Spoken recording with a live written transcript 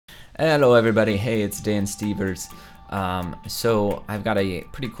Hello everybody, hey, it's Dan Stevers. So I've got a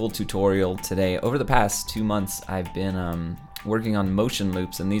pretty cool tutorial today. Over the past 2 months I've been working on motion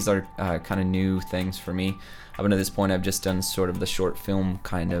loops, and these are kind of new things for me. Up until this point I've just done sort of the short film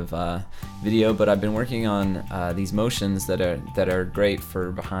kind of video, but I've been working on these motions that are great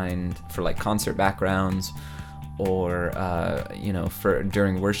for like concert backgrounds, or you know, for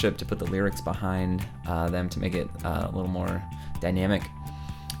during worship, to put the lyrics behind them to make it a little more dynamic.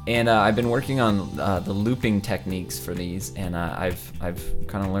 And I've been working on the looping techniques for these, and I've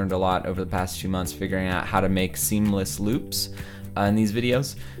kind of learned a lot over the past few months figuring out how to make seamless loops in these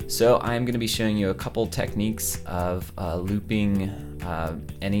videos. So I'm going to be showing you a couple techniques of looping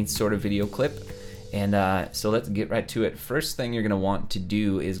any sort of video clip. And so let's get right to it. First thing you're going to want to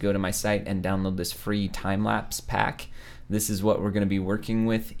do is go to my site and download this free time-lapse pack. This is what we're going to be working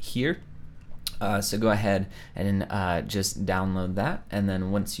with here. So go ahead and just download that, and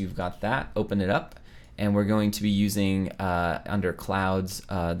then once you've got that, open it up, and we're going to be using under clouds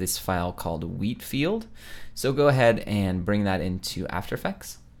this file called Wheatfield. So go ahead and bring that into After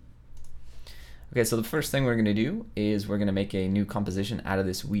Effects. Okay, so the first thing we're going to do is we're going to make a new composition out of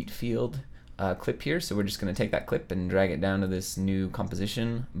this Wheatfield clip here. So we're just going to take that clip and drag it down to this new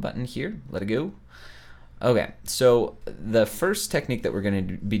composition button here. Let it go. Okay, so the first technique that we're going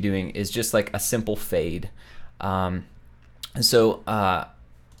to be doing is just like a simple fade. What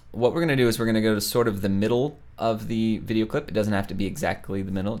we're going to do is we're going to go to sort of the middle of the video clip. It doesn't have to be exactly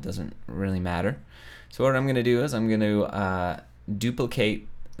the middle, it doesn't really matter. So what I'm going to do is I'm going to duplicate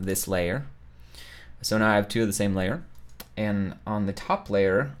this layer. So now I have two of the same layer, and on the top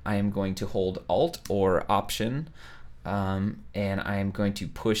layer I am going to hold Alt or Option, and I am going to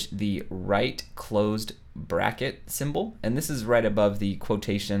push the right closed bracket symbol, and this is right above the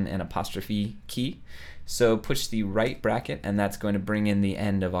quotation and apostrophe key. So push the right bracket, and that's going to bring in the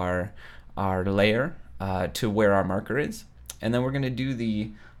end of our layer to where our marker is. And then we're going to do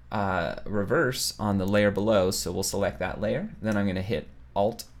the reverse on the layer below, so we'll select that layer, then I'm going to hit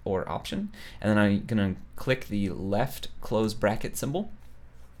Alt or Option, and then I'm going to click the left closed bracket symbol.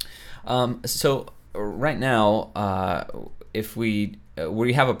 So right now if we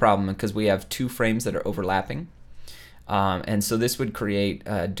have a problem because we have two frames that are overlapping, and so this would create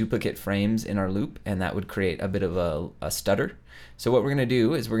duplicate frames in our loop, and that would create a bit of a stutter. So what we're going to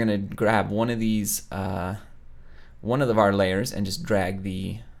do is we're going to grab one of these one of our layers and just drag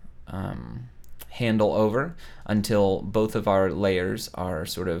the handle over until both of our layers are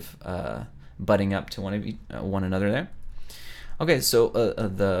sort of butting up to one another there. Okay, so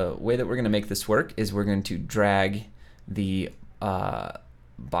the way that we're going to make this work is we're going to drag the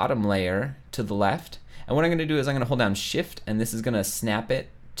bottom layer to the left, and what I'm going to do is I'm going to hold down Shift, and this is going to snap it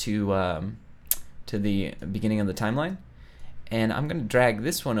to the beginning of the timeline, and I'm going to drag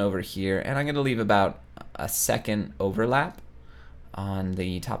this one over here, and I'm going to leave about a second overlap on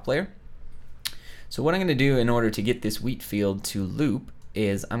the top layer. So what I'm going to do in order to get this Wheatfield to loop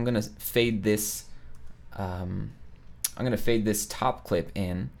is I'm going to fade this top clip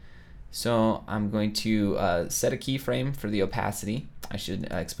in. So I'm going to set a keyframe for the opacity. I should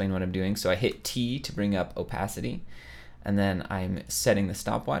explain what I'm doing. So I hit T to bring up opacity, and then I'm setting the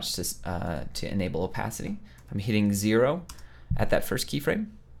stopwatch to enable opacity. I'm hitting 0 at that first keyframe,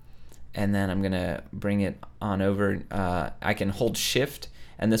 and then I'm gonna bring it on over. I can hold Shift,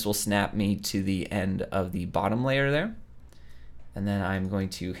 and this will snap me to the end of the bottom layer there, and then I'm going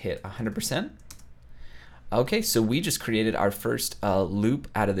to hit 100%. Okay, so we just created our first loop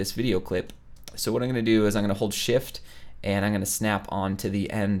out of this video clip. So what I'm going to do is I'm going to hold Shift, and I'm going to snap on to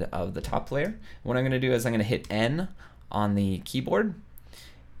the end of the top layer. What I'm going to do is I'm going to hit N on the keyboard,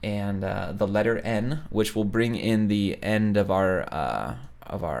 and the letter N, which will bring in the end of our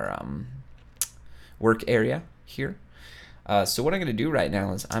work area here. So what I'm going to do right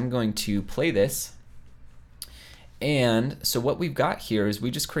now is I'm going to play this. And so what we've got here is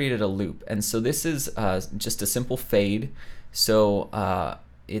we just created a loop, and so this is just a simple fade. So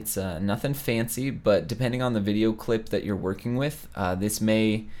it's nothing fancy, but depending on the video clip that you're working with, this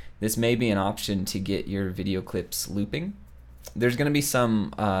may be an option to get your video clips looping. There's going to be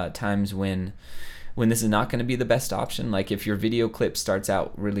some times when this is not going to be the best option. Like if your video clip starts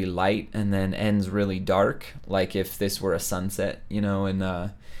out really light and then ends really dark, like if this were a sunset, you know, and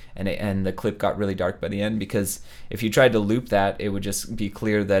the clip got really dark by the end, because if you tried to loop that, it would just be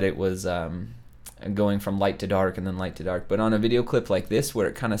clear that it was going from light to dark and then light to dark. But on a video clip like this, where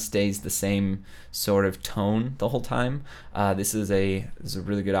it kind of stays the same sort of tone the whole time, this is a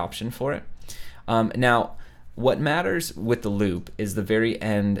really good option for it. Now, what matters with the loop is the very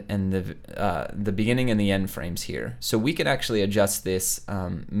end and the beginning and the end frames here. So we could actually adjust this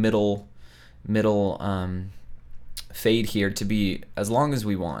middle fade here to be as long as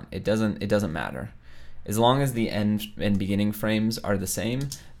we want. It doesn't matter. As long as the end and beginning frames are the same,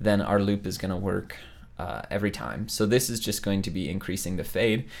 then our loop is going to work every time. So this is just going to be increasing the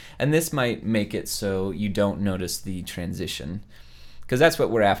fade, and this might make it so you don't notice the transition, because that's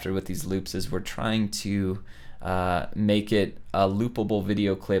what we're after with these loops, is we're trying to make it a loopable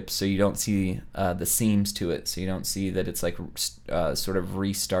video clip so you don't see the seams to it, so you don't see that it's like sort of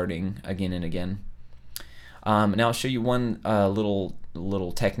restarting again and again. Now I'll show you one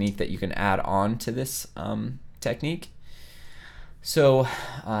little technique that you can add on to this technique. So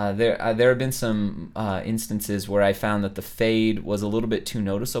there have been some instances where I found that the fade was a little bit too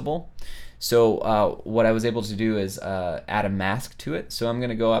noticeable. So what I was able to do is add a mask to it. So I'm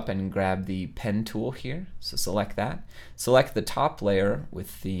going to go up and grab the pen tool here. So select that. Select the top layer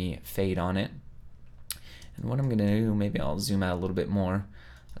with the fade on it. And what I'm going to do, maybe I'll zoom out a little bit more,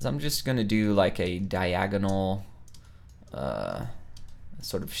 is I'm just going to do like a diagonal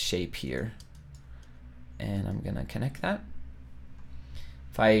sort of shape here. And I'm going to connect that.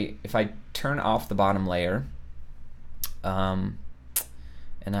 If I turn off the bottom layer, and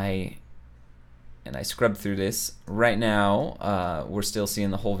I scrub through this, right now we're still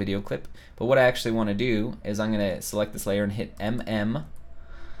seeing the whole video clip. But what I actually want to do is I'm going to select this layer and hit MM,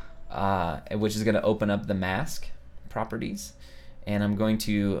 which is going to open up the mask properties, and I'm going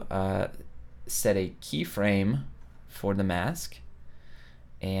to set a keyframe for the mask,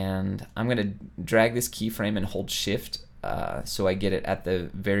 and I'm going to drag this keyframe and hold Shift so I get it at the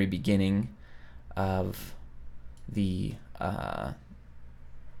very beginning of the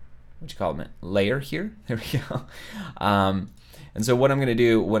layer here. There we go. And so what I'm going to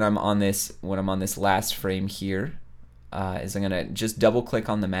do when I'm on this last frame here is I'm going to just double click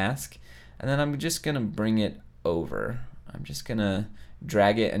on the mask, and then I'm just going to bring it over. I'm just going to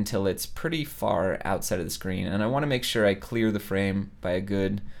drag it until it's pretty far outside of the screen, and I want to make sure I clear the frame by a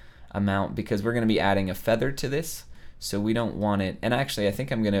good amount, because we're going to be adding a feather to this, so we don't want it. And actually I think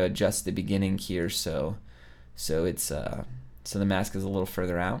I'm going to adjust the beginning here so it's so the mask is a little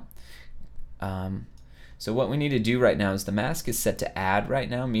further out. So what we need to do right now is the mask is set to add right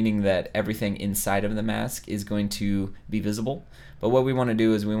now, meaning that everything inside of the mask is going to be visible. But what we want to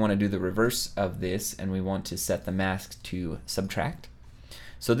do is we want to do the reverse of this, and we want to set the mask to subtract.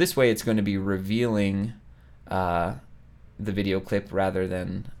 So this way it's going to be revealing the video clip rather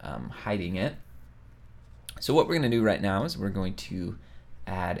than hiding it. So what we're going to do right now is we're going to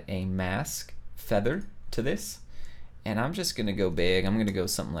add a mask feather to this, and I'm just going to go big. I'm going to go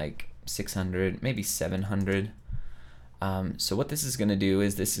something like 600, maybe 700. So what this is going to do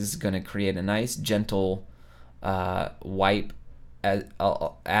is this is going to create a nice gentle wipe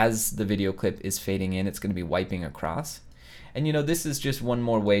as the video clip is fading in. It's going to be wiping across. And you know, this is just one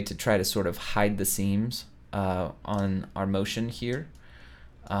more way to try to sort of hide the seams on our motion here.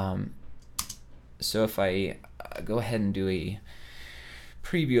 So if I go ahead and do a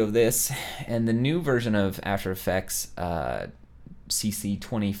preview of this, and the new version of After Effects CC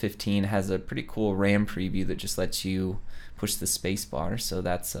 2015 has a pretty cool RAM preview that just lets you push the space bar. So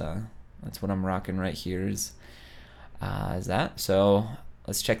that's what I'm rocking right here is that. So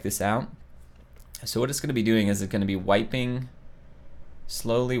let's check this out. So what it's going to be doing is it's going to be wiping,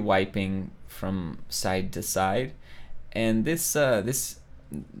 slowly wiping from side to side, and this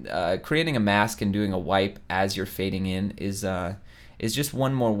creating a mask and doing a wipe as you're fading in is just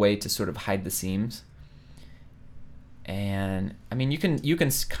one more way to sort of hide the seams. And I mean, you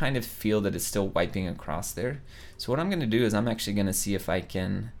can kind of feel that it's still wiping across there. So what I'm going to do is I'm actually going to see if I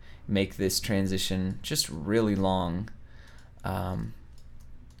can make this transition just really long. I'm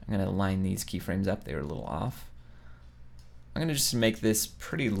going to line these keyframes up. They were a little off. I'm going to just make this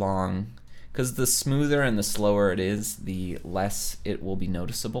pretty long, because the smoother and the slower it is, the less it will be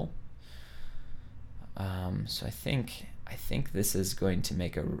noticeable. So I think this is going to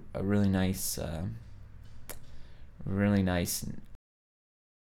make a really nice,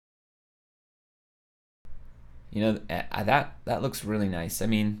 you know, that looks really nice. I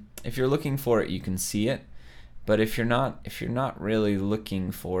mean, if you're looking for it, you can see it. But if you're not really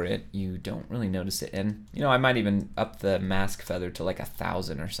looking for it, you don't really notice it. And you know, I might even up the mask feather to like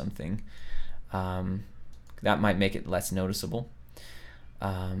 1,000 or something. That might make it less noticeable.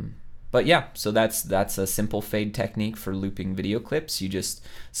 But yeah, so that's a simple fade technique for looping video clips. You just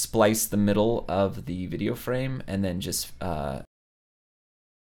splice the middle of the video frame and then just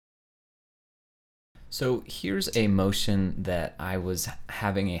So here's a motion that I was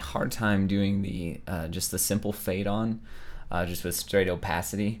having a hard time doing the just the simple fade on, just with straight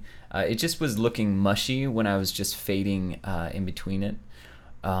opacity. It just was looking mushy when I was just fading in between it.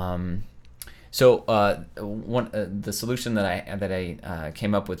 The solution that I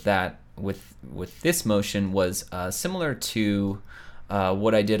came up with with this motion was similar to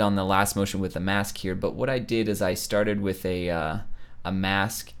what I did on the last motion with the mask here. But what I did is I started with a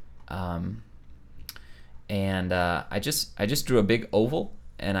mask. I just drew a big oval,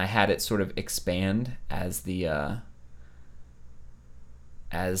 and I had it sort of expand as the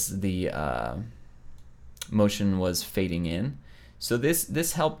motion was fading in. So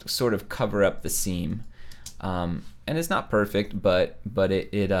this helped sort of cover up the seam, and it's not perfect, but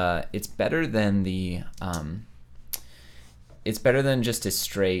it's better than just a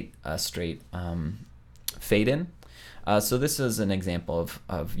straight fade in. So this is an example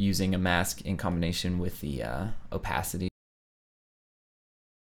of using a mask in combination with the opacity.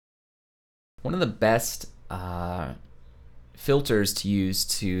 One of the best filters to use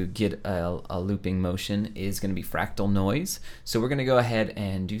to get a looping motion is going to be Fractal Noise. So we're going to go ahead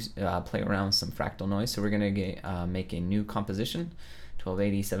and play around with some Fractal Noise. So we're going to make a new composition,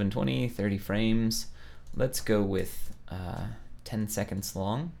 1280, 720, 30 frames. Let's go with 10 seconds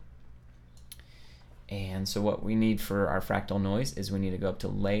long. And so what we need for our fractal noise is we need to go up to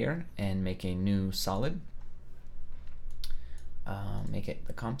layer and make a new solid. Make it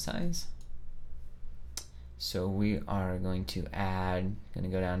the comp size. So we are going to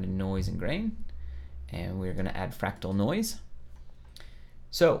go down to noise and grain, and we're going to add fractal noise.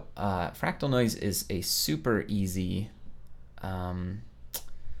 So fractal noise is a super easy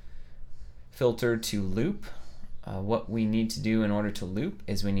filter to loop. What we need to do in order to loop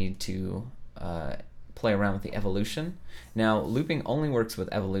is we need to play around with the evolution. Now, looping only works with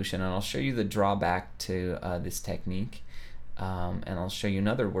evolution, and I'll show you the drawback to this technique, and I'll show you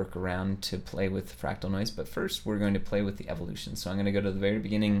another workaround to play with fractal noise. But first, we're going to play with the evolution. So I'm going to go to the very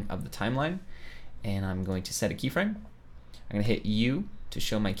beginning of the timeline, and I'm going to set a keyframe. I'm going to hit U to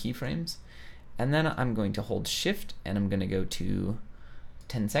show my keyframes, and then I'm going to hold Shift, and I'm going to go to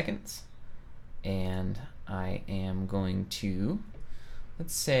 10 seconds, and I am going to,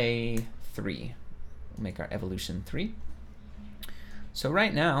 let's say 3. We'll make our evolution 3. So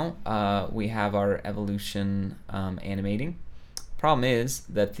right now we have our evolution animating. Problem is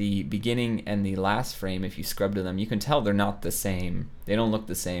that the beginning and the last frame, if you scrub to them, you can tell they're not the same. They don't look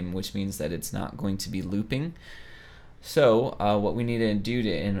the same, which means that it's not going to be looping. So what we need to do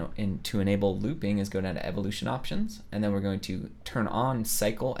to enable looping is go down to evolution options, and then we're going to turn on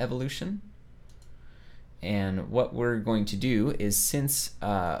cycle evolution. And what we're going to do is, since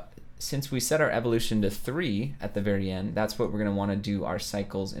we set our evolution to 3 at the very end, that's what we're going to want to do our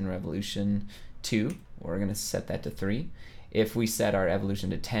cycles in revolution 2. We're going to set that to 3. If we set our evolution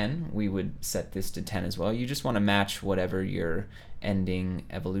to 10, we would set this to 10 as well. You just want to match whatever your ending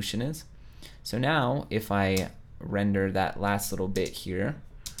evolution is. So now, if I render that last little bit here,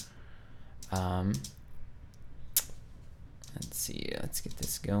 let's see, let's get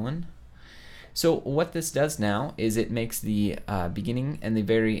this going. So what this does now is it makes the beginning and the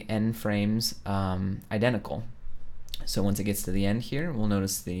very end frames identical. So once it gets to the end here, we'll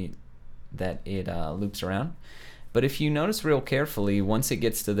notice that it loops around. But if you notice real carefully, once it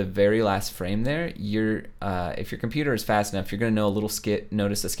gets to the very last frame there, if your computer is fast enough, you're going to know a little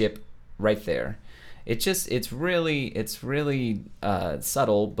notice a skip right there. It's really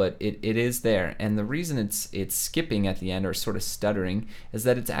subtle, but it is there. And the reason it's skipping at the end, or sort of stuttering, is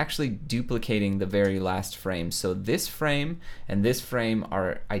that it's actually duplicating the very last frame. So this frame and this frame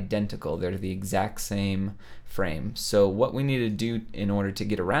are identical. They're the exact same frame. So what we need to do in order to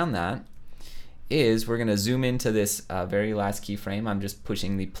get around that is we're going to zoom into this very last keyframe. I'm just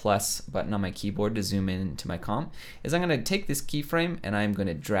pushing the plus button on my keyboard to zoom into my comp. I'm going to take this keyframe and I'm going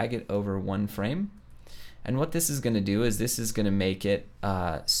to drag it over one frame. And what this is going to do is this is going to make it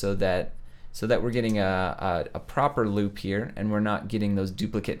so that we're getting a proper loop here, and we're not getting those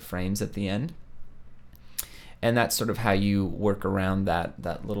duplicate frames at the end. And that's sort of how you work around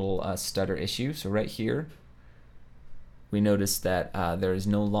that little stutter issue. So right here, we notice that there is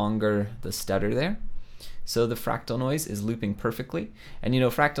no longer the stutter there. So the fractal noise is looping perfectly. And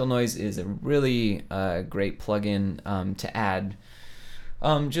fractal noise is a really great plugin to add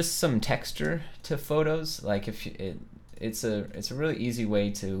just some texture to photos. Like it's a really easy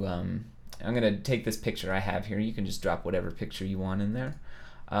way to. I'm gonna take this picture I have here. You can just drop whatever picture you want in there,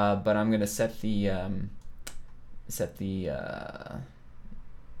 but I'm gonna set the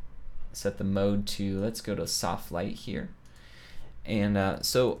mode to, let's go to soft light here. And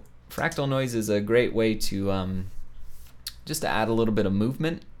so Fractal noise is a great way to just to add a little bit of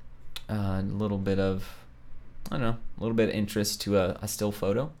movement, a little bit of, I don't know, a little bit of interest to a still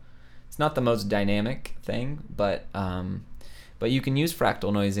photo. It's not the most dynamic thing, but you can use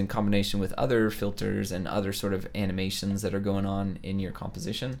fractal noise in combination with other filters and other sort of animations that are going on in your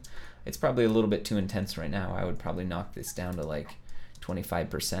composition. It's probably a little bit too intense right now. I would probably knock this down to like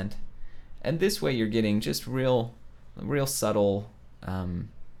 25%. And this way you're getting just real subtle,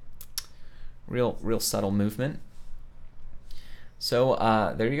 real subtle movement.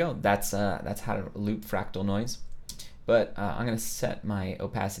 So there you go. That's how to loop fractal noise. But I'm going to set my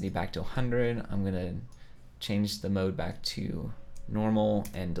opacity back to 100. I'm going to change the mode back to normal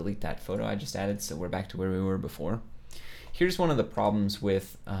and delete that photo I just added, so we're back to where we were before. Here's one of the problems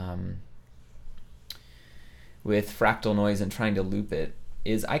with fractal noise and trying to loop it,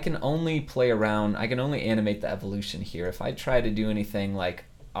 is I can only play around, I can only animate the evolution here. If I try to do anything like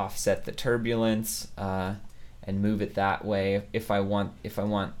offset the turbulence and move it that way, if I want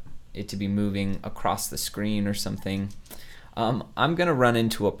it to be moving across the screen or something, I'm gonna run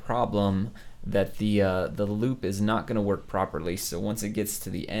into a problem that the loop is not gonna work properly. So once it gets to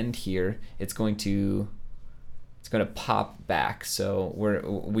the end here, it's gonna pop back. So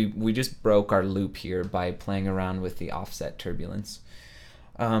we just broke our loop here by playing around with the offset turbulence.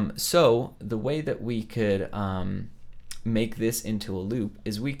 So the way that we could make this into a loop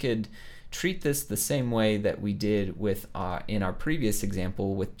is we could treat this the same way that we did with in our previous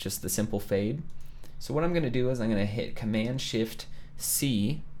example with just the simple fade. So what I'm going to do is I'm going to hit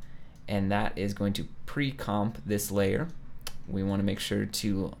Command-Shift-C, and that is going to pre-comp this layer. We want to make sure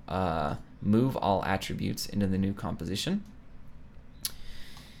to move all attributes into the new composition.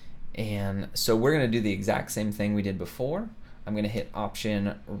 And so we're going to do the exact same thing we did before. I'm going to hit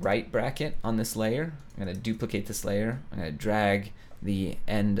Option right bracket on this layer. I'm going to duplicate this layer. I'm going to drag the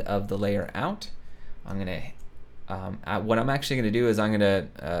end of the layer out. I'm going to what I'm actually going to do is I'm going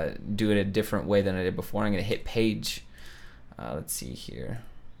to do it a different way than I did before. I'm going to hit Page. Let's see here.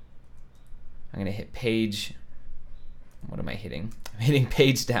 I'm going to hit Page. What am I hitting? I'm hitting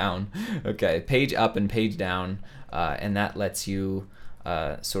Page down. Okay, Page up and Page down, and that lets you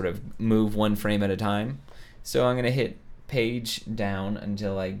sort of move one frame at a time. So I'm going to hit Page down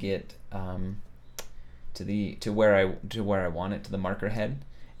until I get to where I want it, to the marker head,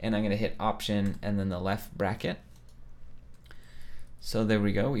 and I'm going to hit Option and then the left bracket. So there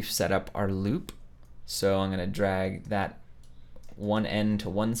we go. We've set up our loop. So I'm going to drag that one end to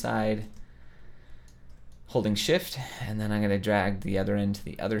one side, holding Shift, and then I'm going to drag the other end to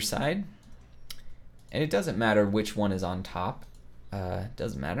the other side. And it doesn't matter which one is on top.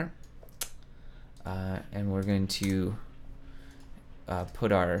 Doesn't matter. And we're going to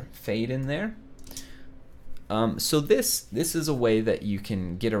put our fade in there. So this is a way that you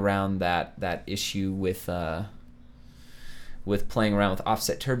can get around that issue with playing around with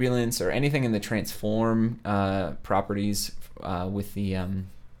offset turbulence or anything in the transform properties with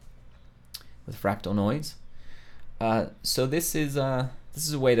fractal noise. So this is a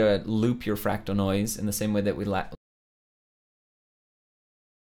way to loop your fractal noise in the same way that we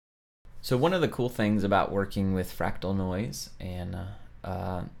So one of the cool things about working with fractal noise and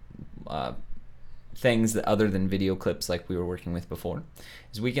things that other than video clips like we were working with before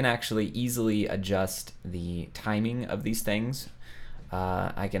is we can actually easily adjust the timing of these things.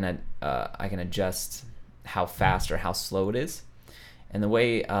 I can adjust how fast or how slow it is, and the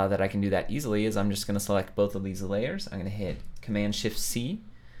way that I can do that easily is I'm just going to select both of these layers. I'm going to hit Command-Shift-C.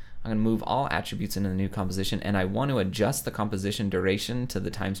 I'm going to move all attributes into the new composition, and I want to adjust the composition duration to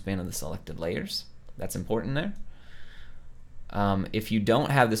the time span of the selected layers. That's important there. If you don't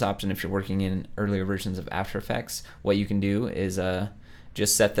have this option, if you're working in earlier versions of After Effects, what you can do is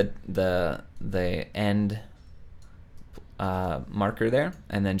just set the end marker there,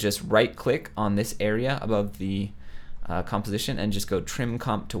 and then just right click on this area above the composition and just go Trim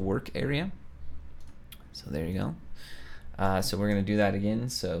Comp to Work area. So there you go. So we're going to do that again.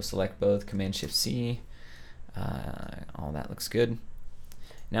 So select both, Command-Shift-C. All that looks good.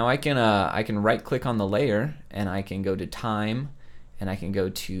 Now I can right click on the layer and I can go to Time, and I can go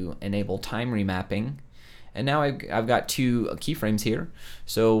to Enable Time Remapping, and now I've got two keyframes here.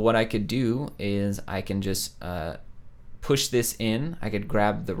 So what I could do is I can just push this in. I could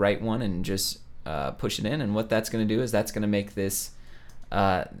grab the right one and just push it in, and what that's going to do is that's going to make this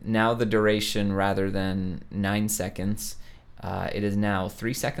now the duration, rather than 9 seconds, it is now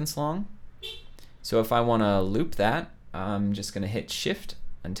 3 seconds long. So if I want to loop that, I'm just going to hit Shift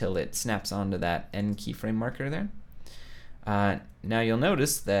until it snaps onto that end keyframe marker there. Now you'll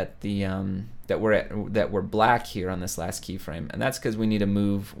notice that the that we're black here on this last keyframe, and that's because we need to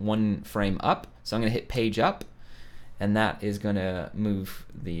move one frame up. So I'm going to hit page up, and that is going to move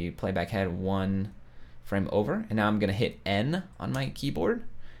the playback head one frame over. And now I'm going to hit N on my keyboard,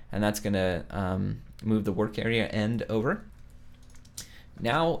 and that's going to move the work area end over.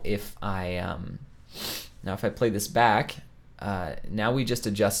 Now if I play this back, now we just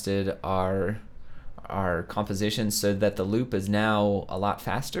adjusted our composition so that the loop is now a lot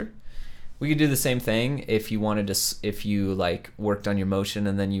faster. We could do the same thing if you wanted to, if you like worked on your motion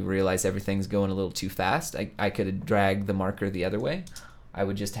and then you realize everything's going a little too fast. I could drag the marker the other way. I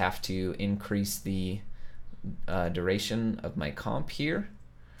would just have to increase the duration of my comp here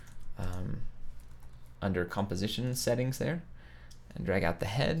under composition settings there, and drag out the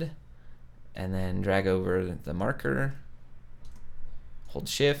head, and then drag over the marker, hold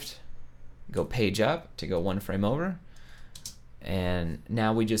shift, go page up to go one frame over, and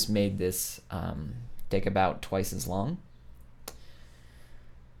now we just made this take about twice as long.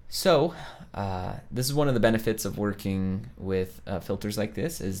 So this is one of the benefits of working with filters like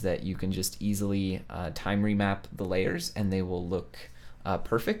this, is that you can just easily time remap the layers and they will look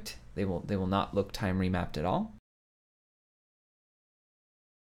perfect. They will not look time remapped at all.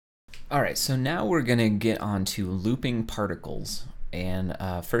 Alright, so now we're going to get on to looping particles. And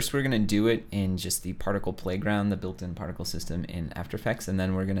first we're going to do it in just the particle playground, the built-in particle system in After Effects, and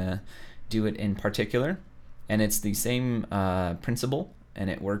then we're going to do it in particular. And it's the same principle, and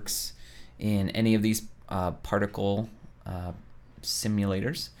it works in any of these particle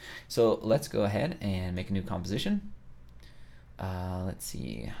simulators. So let's go ahead and make a new composition. Let's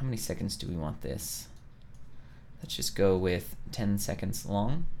see, how many seconds do we want this? Let's just go with 10 seconds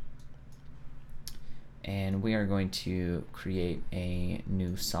long. And we are going to create a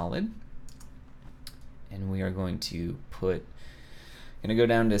new solid, and we are going to go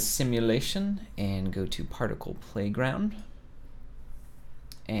down to simulation and go to particle playground.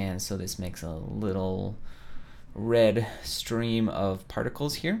 And so this makes a little red stream of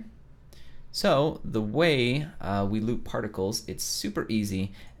particles here. So the way we loop particles, it's super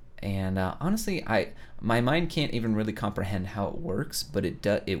easy. And honestly, my mind can't even really comprehend how it works, but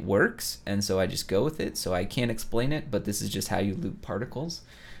it works, and so I just go with it. So I can't explain it, but this is just how you loop particles.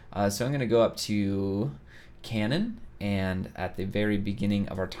 So I'm going to go up to Canon, and at the very beginning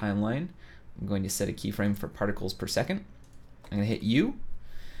of our timeline, I'm going to set a keyframe for particles per second. I'm going to hit U,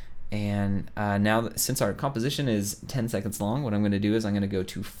 and now since our composition is 10 seconds long, what I'm going to do is I'm going to go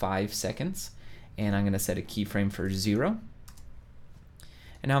to 5 seconds, and I'm going to set a keyframe for 0.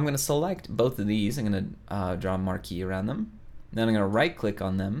 And now I'm going to select both of these. I'm going to draw a marquee around them. Then I'm going to right click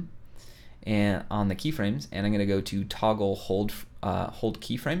on them and on the keyframes, and I'm going to go to toggle hold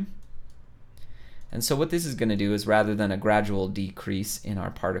keyframe. And so what this is going to do is, rather than a gradual decrease in our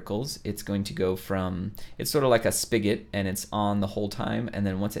particles, it's going to go from, it's sort of like a spigot, and it's on the whole time, and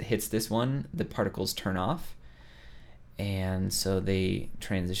then once it hits this one, the particles turn off, and so they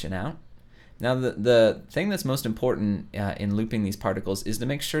transition out. Now the thing that's most important in looping these particles is to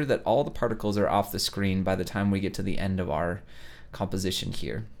make sure that all the particles are off the screen by the time we get to the end of our composition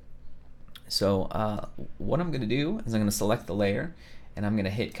here. So what I'm going to do is I'm going to select the layer, and I'm going to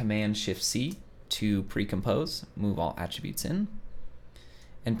hit Command-Shift-C to pre-compose, move all attributes in.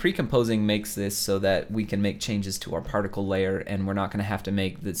 And pre-composing makes this so that we can make changes to our particle layer, and we're not going to have to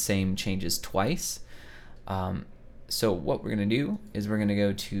make the same changes twice. So what we're going to do is we're going to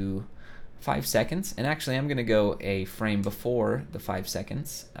go to 5 seconds, and actually I'm going to go a frame before the 5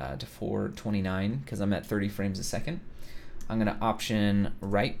 seconds to 429 because I'm at 30 frames a second. I'm going to option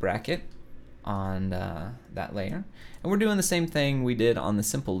right bracket on that layer, and we're doing the same thing we did on the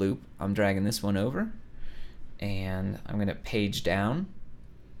simple loop. I'm dragging this one over, and I'm going to page down,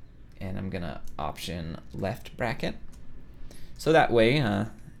 and I'm going to option left bracket. So that way,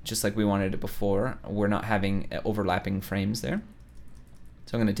 just like we wanted it before, we're not having overlapping frames there.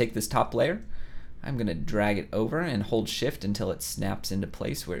 So I'm going to take this top layer, I'm going to drag it over and hold shift until it snaps into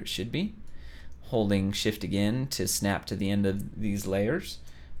place where it should be. Holding shift again to snap to the end of these layers.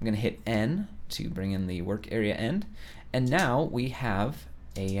 I'm going to hit N to bring in the work area end. And now we have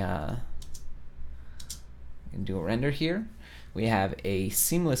a, I can do a render here. We have a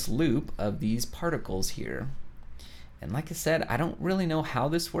seamless loop of these particles here. And like I said, I don't really know how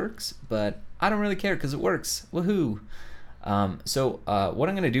this works, but I don't really care because it works. Woohoo! So what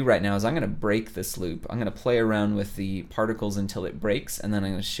I'm going to do right now is I'm going to break this loop. I'm going to play around with the particles until it breaks, and then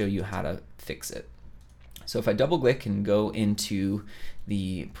I'm going to show you how to fix it. So if I double click and go into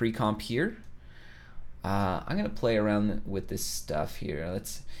the pre-comp here, I'm going to play around with this stuff here.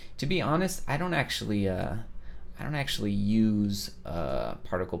 To be honest, I don't actually I don't actually use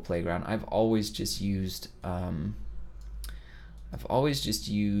Particle Playground. I've always just used Trapcode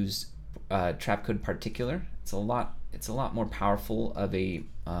Particular. It's a lot more powerful of a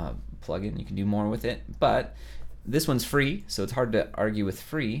plugin. You can do more with it, but this one's free, so it's hard to argue with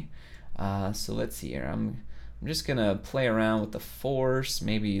free. So let's see here. I'm just gonna play around with the force,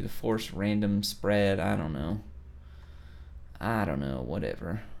 maybe the force random spread. I don't know,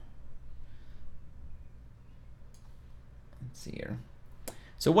 whatever. Let's see here.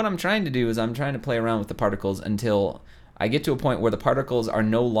 So what I'm trying to do is I'm trying to play around with the particles until I get to a point where the particles are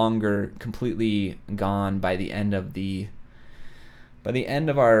no longer completely gone by the end of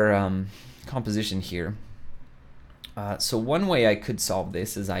our composition here. So one way I could solve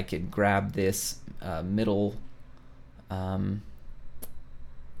this is I could grab this middle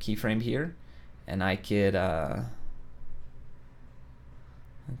keyframe here, and I could let's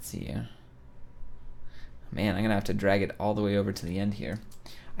see here. Man, I'm gonna have to drag it all the way over to the end here.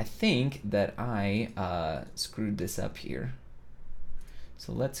 I think that I screwed this up here.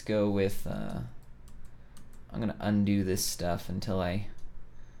 So let's go with I'm gonna undo this stuff until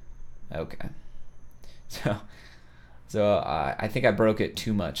okay. So I think I broke it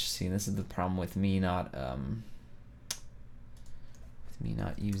too much. See, this is the problem with me not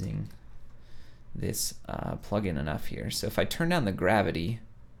using this plugin enough here. So if I turn down the gravity,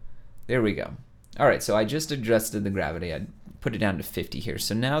 there we go. All right, so I just adjusted the gravity. I put it down to 50 here.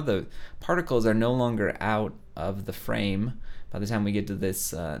 So now the particles are no longer out of the frame by the time we get to this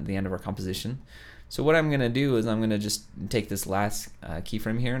the end of our composition. So what I'm going to do is I'm going to just take this last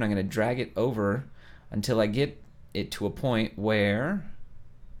keyframe here, and I'm going to drag it over until I get it to a point where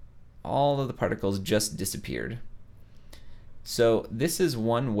all of the particles just disappeared. So this is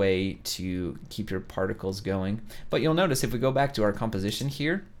one way to keep your particles going. But you'll notice if we go back to our composition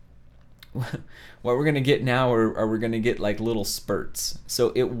here, what we're going to get now are we're going to get like little spurts.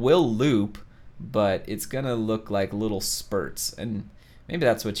 So it will loop, but it's going to look like little spurts. And maybe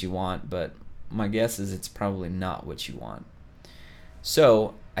that's what you want, but my guess is it's probably not what you want.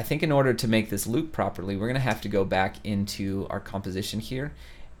 So I think in order to make this loop properly, we're going to have to go back into our composition here.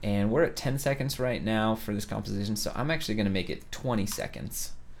 And we're at 10 seconds right now for this composition, so I'm actually going to make it 20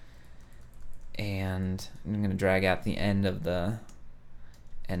 seconds. And I'm going to drag out the end of the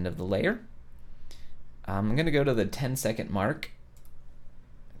layer. I'm going to go to the 10-second mark,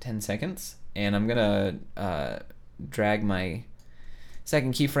 10 seconds, and I'm going to drag my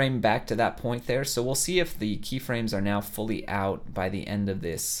second keyframe back to that point there. So we'll see if the keyframes are now fully out by the end of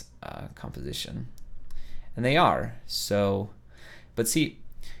this composition. And they are. So, but see,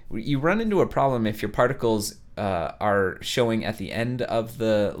 you run into a problem if your particles are showing at the end of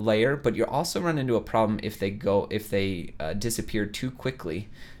the layer, but you also run into a problem if they disappear too quickly.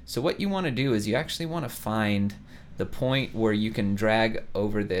 So what you want to do is you actually want to find the point where you can drag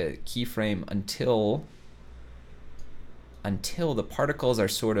over the keyframe until the particles are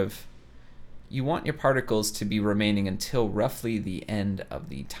sort of, you want your particles to be remaining until roughly the end of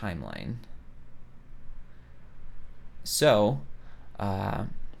the timeline. So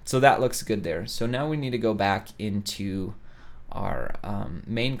that looks good there. So now we need to go back into our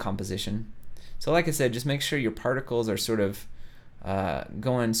main composition. So like I said, just make sure your particles are sort of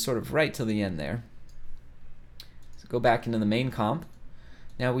going sort of right till the end there. So go back into the main comp.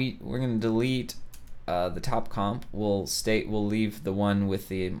 Now we're going to delete the top comp. We'll leave the one with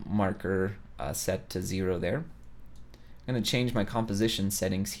the marker set to 0 there. I'm going to change my composition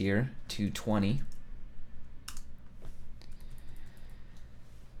settings here to 20.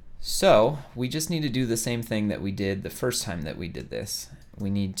 So we just need to do the same thing that we did the first time that we did this. We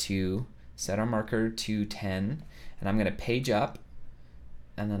need to set our marker to 10, and I'm going to page up,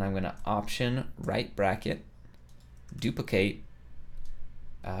 and then I'm going to option right bracket, duplicate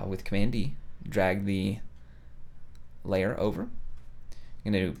with Command D, drag the layer over.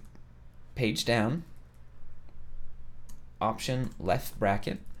 I'm going to page down, option left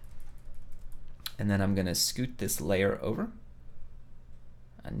bracket, and then I'm going to scoot this layer over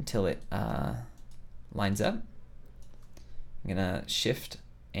until it lines up. I'm gonna shift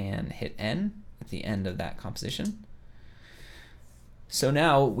and hit N at the end of that composition. So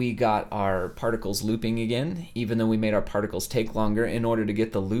now we got our particles looping again, even though we made our particles take longer. In order to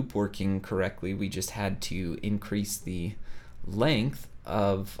get the loop working correctly, we just had to increase the length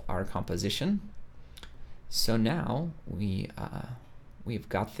of our composition. So now we've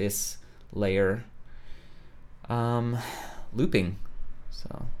got this layer looping.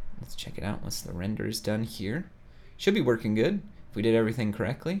 So let's check it out once the render is done here. Should be working good if we did everything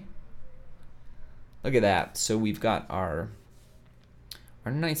correctly. Look at that. So we've got our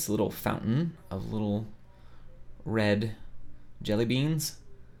nice little fountain of little red jelly beans.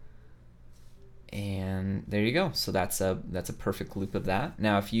 And there you go. So that's a perfect loop of that.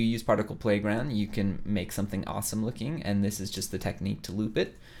 Now if you use Particle Playground, you can make something awesome looking, and this is just the technique to loop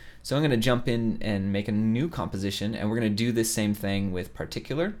it. So I'm going to jump in and make a new composition, and we're going to do this same thing with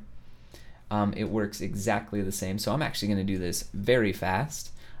Particular. It works exactly the same. So I'm actually going to do this very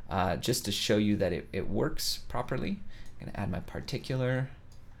fast just to show you that it works properly. I'm going to add my Particular,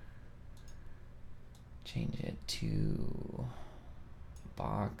 change it to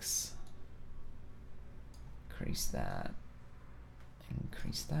box. Increase that,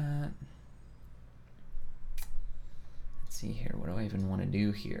 increase that. Let's see here, what do I even want to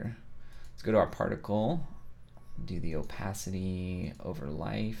do here? Let's go to our particle, do the opacity over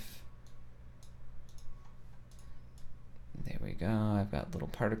life. There we go, I've got little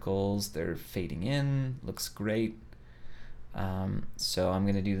particles, they're fading in, looks great. So I'm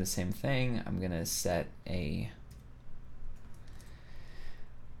going to do the same thing. I'm going to set a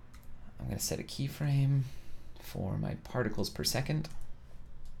keyframe for my particles per second.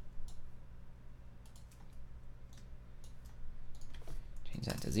 Change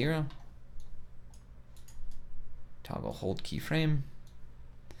that to 0. Toggle hold keyframe.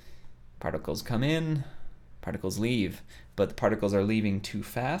 Particles come in, particles leave, but the particles are leaving too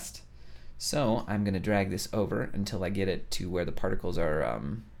fast. So I'm going to drag this over until I get it to where the particles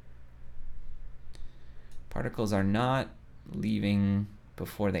are not leaving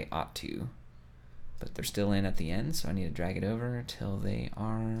before they ought to, but they're still in at the end, so I need to drag it over till they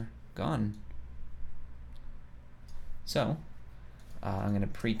are gone. So I'm going to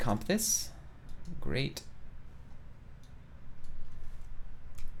pre-comp this. Great.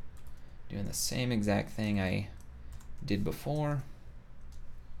 Doing the same exact thing I did before.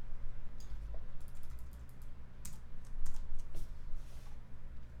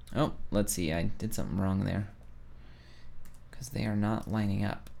 Oh, let's see, I did something wrong there because they are not lining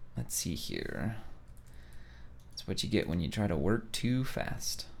up. Let's see here. That's what you get when you try to work too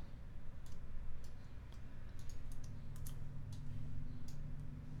fast.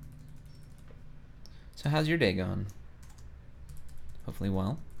 So how's your day going? Hopefully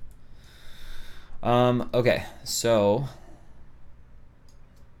well. Okay, so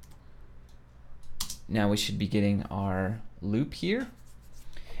now we should be getting our loop here.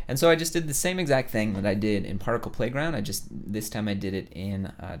 And so I just did the same exact thing that I did in Particle Playground. This time I did it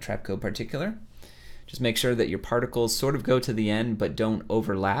in Trapcode Particular. Just make sure that your particles sort of go to the end but don't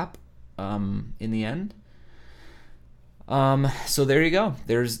overlap in the end. So there you go.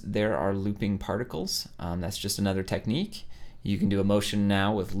 There are looping particles. That's just another technique. You can do a motion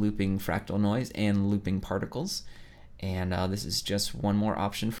now with looping fractal noise and looping particles. And this is just one more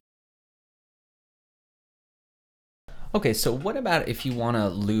option. Okay, so what about if you want to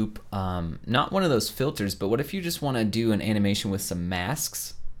loop not one of those filters, but what if you just want to do an animation with some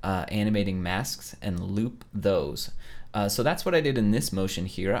masks, animating masks, and loop those? So that's what I did in this motion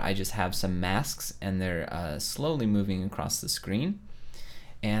here. I just have some masks, and they're slowly moving across the screen.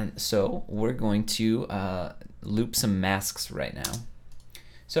 And so we're going to loop some masks right now.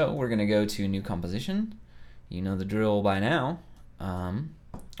 So we're going to go to New Composition. You know the drill by now.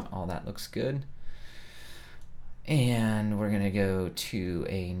 All that looks good. And we're going to go to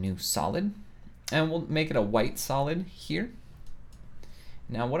a new solid, and we'll make it a white solid here.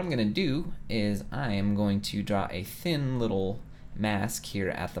 Now what I'm going to do is I am going to draw a thin little mask here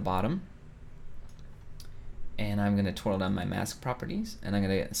at the bottom, and I'm going to twirl down my mask properties, and I'm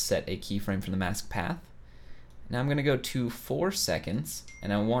going to set a keyframe for the mask path. Now I'm going to go to 4 seconds,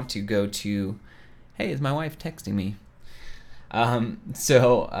 and I want to go to, hey, is my wife texting me? Let's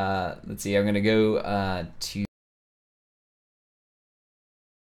see, I'm going to go to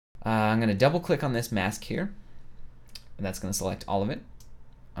I'm going to double click on this mask here, and that's going to select all of it.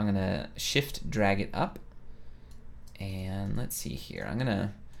 I'm going to shift drag it up, and let's see here, I'm going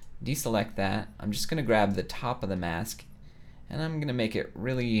to deselect that. I'm just going to grab the top of the mask, and I'm going to make it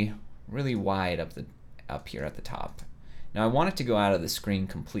really wide up here at the top. Now I want it to go out of the screen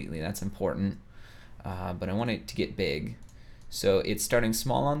completely, that's important, but I want it to get big. So it's starting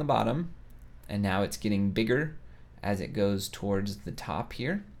small on the bottom, and now it's getting bigger as it goes towards the top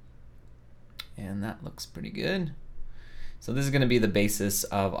here. And that looks pretty good. So this is going to be the basis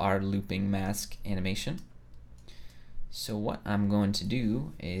of our looping mask animation. So what I'm going to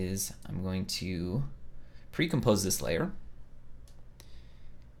do is I'm going to pre-compose this layer.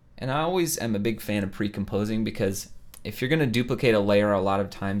 And I always am a big fan of pre-composing because if you're going to duplicate a layer, a lot of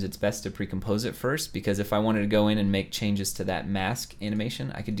times it's best to pre-compose it first, because if I wanted to go in and make changes to that mask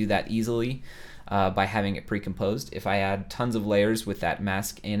animation, I could do that easily by having it pre-composed. If I add tons of layers with that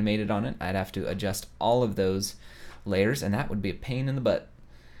mask animated on it, I'd have to adjust all of those layers, and that would be a pain in the butt.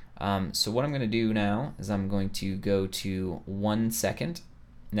 So what I'm going to do now is I'm going to go to 1 second.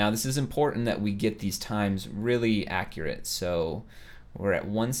 Now this is important that we get these times really accurate. So we're at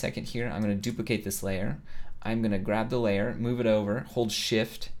 1 second here. I'm going to duplicate this layer. I'm going to grab the layer, move it over, hold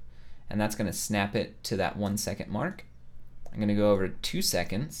shift, and that's going to snap it to that 1 second mark. I'm going to go over 2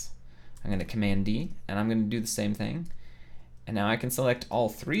 seconds. I'm going to Command D, and I'm going to do the same thing. And now I can select all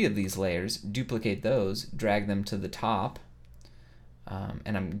 3 of these layers, duplicate those, drag them to the top,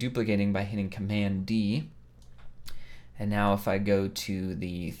 and I'm duplicating by hitting Command D. And now if I go to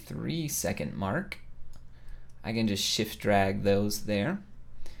the 3 second mark, I can just shift drag those there.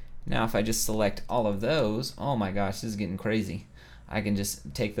 Now if I just select all of those, oh my gosh, this is getting crazy. I can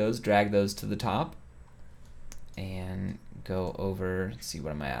just take those, drag those to the top, and go over, let's see,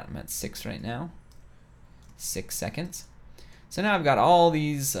 what am I at? I'm at 6 right now. 6 seconds. So now I've got all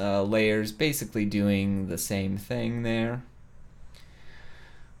these layers basically doing the same thing there.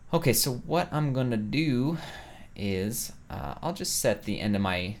 Okay, so what I'm gonna do is I'll just set the end of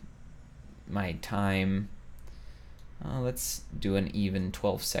my time. Let's do an even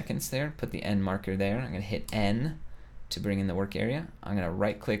 12 seconds there. Put the end marker there. I'm going to hit N to bring in the work area. I'm going to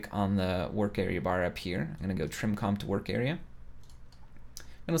right click on the work area bar up here. I'm going to go trim comp to work area. I'm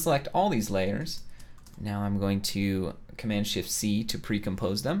going to select all these layers. Now I'm going to Command Shift C to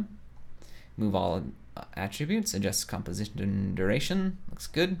pre-compose them. Move all attributes, adjust composition duration. Looks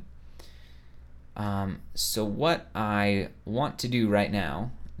good. So what I want to do right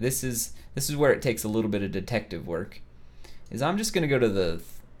now, this is where it takes a little bit of detective work, is I'm just going to go to the,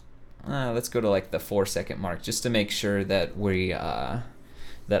 let's go to like the 4 second mark, just to make sure that we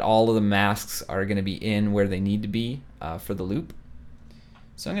that all of the masks are going to be in where they need to be for the loop.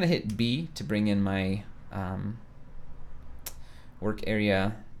 So I'm going to hit B to bring in my work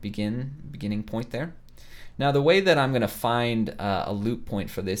area beginning point there. Now the way that I'm going to find a loop point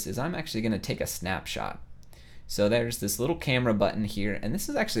for this is I'm actually going to take a snapshot. So there's this little camera button here, and this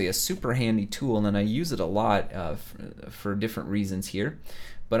is actually a super handy tool, and I use it a lot for different reasons here.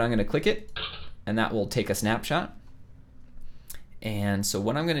 But I'm going to click it, and that will take a snapshot. And so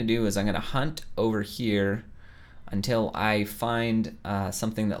what I'm going to do is I'm going to hunt over here until I find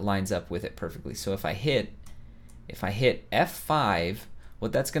something that lines up with it perfectly. So if I hit F5,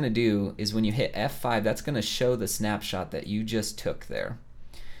 what that's going to do is when you hit F5, that's going to show the snapshot that you just took there.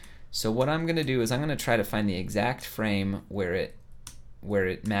 So what I'm going to do is I'm going to try to find the exact frame where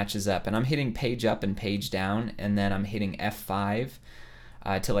it matches up, and I'm hitting page up and page down, and then I'm hitting F5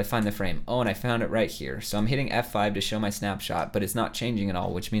 till I find the frame. Oh, and I found it right here. So I'm hitting F5 to show my snapshot, but it's not changing at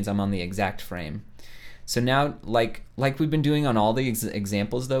all, which means I'm on the exact frame. So now, like we've been doing on all the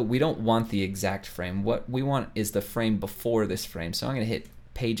examples though, we don't want the exact frame. What we want is the frame before this frame. So I'm going to hit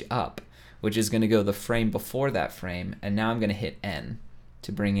page up, which is going to go the frame before that frame, and now I'm going to hit N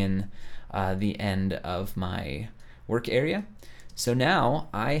to bring in the end of my work area. So now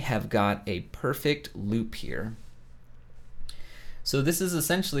I have got a perfect loop here. So this is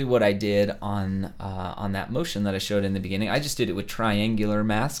essentially what I did on that motion that I showed in the beginning. I just did it with triangular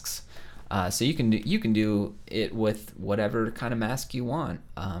masks. So you can do it with whatever kind of mask you want.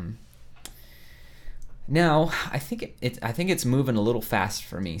 Now I think it's moving a little fast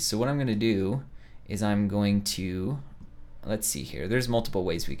for me. So what I'm going to do is I'm going to, let's see here. There's multiple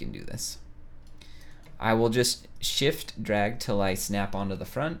ways we can do this. I will just shift drag till I snap onto the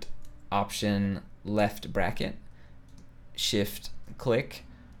front. Option left bracket. Shift click.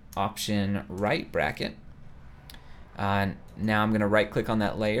 Option right bracket. Now I'm going to right click on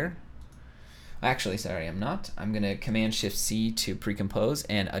that layer. Actually, sorry, I'm not. I'm going to Command Shift C to pre-compose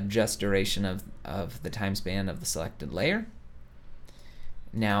and adjust duration of the time span of the selected layer.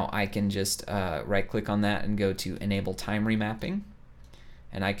 Now I can just right click on that and go to Enable Time Remapping,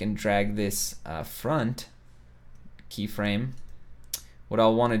 and I can drag this front keyframe. What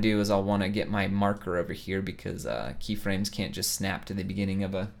I'll want to do is I'll want to get my marker over here, because keyframes can't just snap to the beginning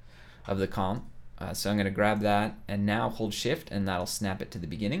of the comp. So I'm going to grab that and now hold Shift, and that'll snap it to the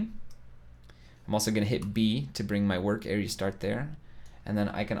beginning. I'm also going to hit B to bring my work area start there, and then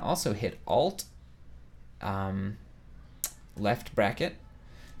I can also hit Alt left bracket.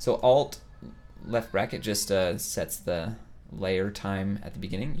 So Alt left bracket just sets the layer time at the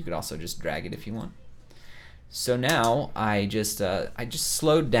beginning. You could also just drag it if you want. So now I just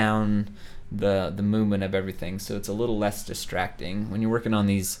slowed down the movement of everything, so it's a little less distracting when you're working on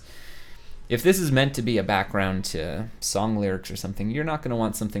these if this is meant to be a background to song lyrics or something, you're not going to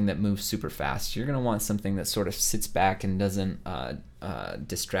want something that moves super fast. You're going to want something that sort of sits back and doesn't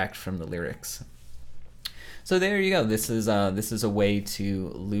distract from the lyrics. So there you go. This is a way to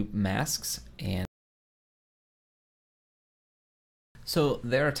loop masks. And so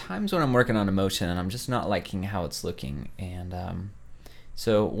there are times when I'm working on a motion and I'm just not liking how it's looking. And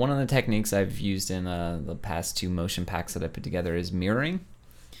so one of the techniques I've used in the past 2 motion packs that I put together is mirroring.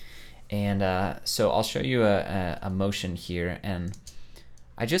 And so I'll show you a motion here, and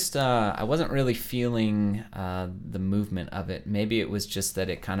I wasn't really feeling the movement of it. Maybe it was just that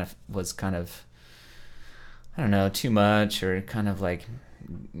it was kind of I don't know, too much, or kind of like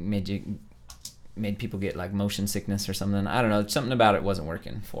made people get like motion sickness or something. I don't know, something about it wasn't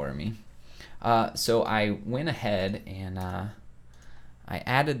working for me. So I went ahead and I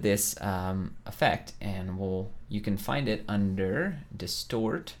added this effect, and you can find it under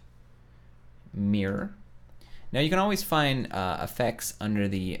Distort, Mirror. Now you can always find effects under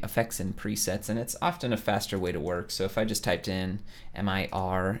the effects and presets, and it's often a faster way to work. So if I just typed in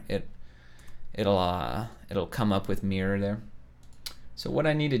MIR, it'll come up with mirror there. So what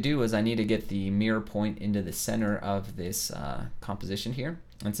I need to do is I need to get the mirror point into the center of this composition here.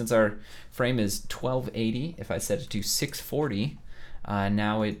 And since our frame is 1280, if I set it to 640,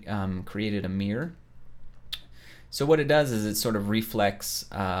 now it created a mirror. So what it does is it sort of reflects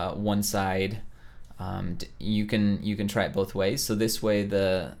one side. You can try it both ways. So this way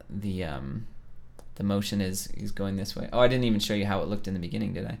the motion is going this way. Oh, I didn't even show you how it looked in the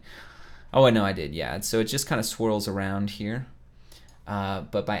beginning, did I? Oh, no, I did. Yeah. So it just kind of swirls around here.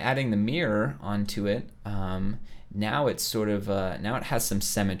 But by adding the mirror onto it, now it's sort of now it has some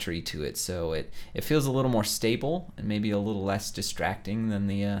symmetry to it. So it feels a little more stable and maybe a little less distracting than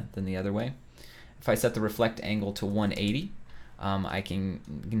the other way. If I set the reflect angle to 180, I can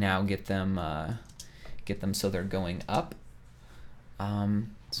now get them so they're going up.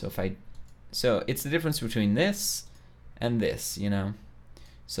 So it's the difference between this and this, you know.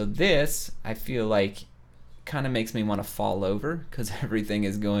 So this, I feel like, kind of makes me want to fall over because everything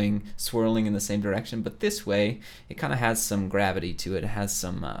is swirling in the same direction. But this way, it kind of has some gravity to it. It has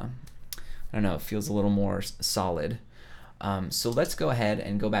some, I don't know, it feels a little more solid. So let's go ahead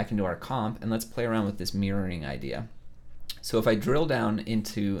and go back into our comp and let's play around with this mirroring idea. So if I drill down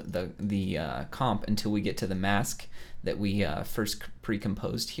into the comp until we get to the mask that we first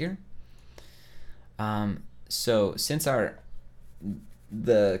pre-composed here. So since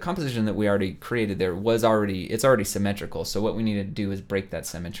the composition that we already created there it's already symmetrical. So what we need to do is break that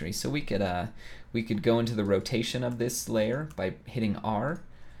symmetry. So we could go into the rotation of this layer by hitting R.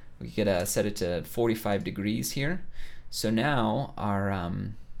 We could set it to 45 degrees here. So now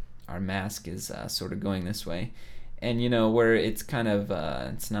our mask is sort of going this way. And you know where it's kind of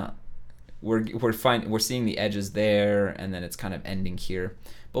it's not, we're seeing the edges there, and then it's kind of ending here.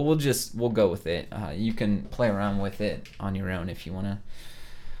 But we'll go with it. You can play around with it on your own if you want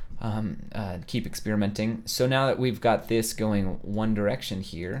to keep experimenting. So now that we've got this going one direction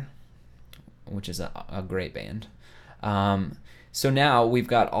here, which is a great band. So now we've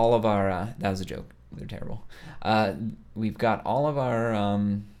got all of our that was a joke. They're terrible. We've got all of our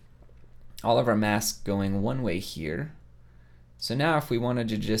masks going one way here. So now if we wanted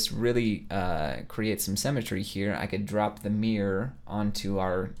to just really create some symmetry here, I could drop the mirror onto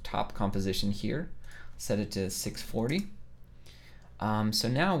our top composition here, set it to 640. So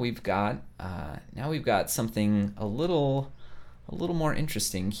now we've got something a little more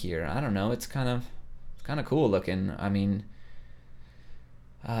interesting here. I don't know, it's kind of cool looking. I mean,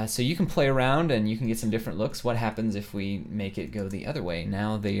 so you can play around and you can get some different looks. What happens if we make it go the other way?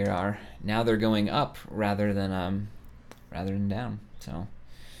 Now they're going up rather than down. So,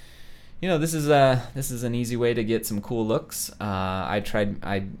 you know, this is an easy way to get some cool looks.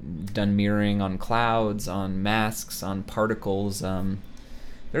 I've done mirroring on clouds, on masks, on particles.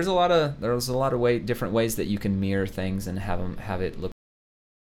 There's a lot of different ways that you can mirror things and have it look.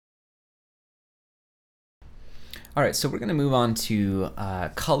 All right, so we're going to move on to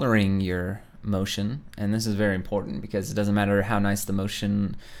coloring your motion, and this is very important because it doesn't matter how nice the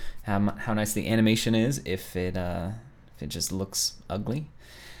motion, how nice the animation is if it just looks ugly.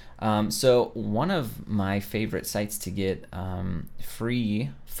 So one of my favorite sites to get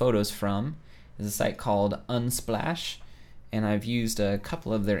free photos from is a site called Unsplash, and I've used a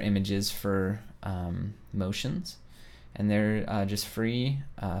couple of their images for motions. And they're just free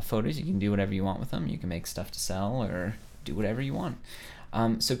photos. You can do whatever you want with them. You can make stuff to sell or do whatever you want.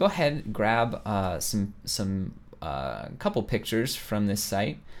 So go ahead, grab some couple pictures from this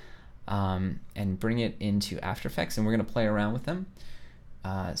site and bring it into After Effects, and we're going to play around with them.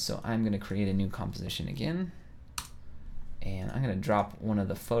 So I'm going to create a new composition again, and I'm going to drop one of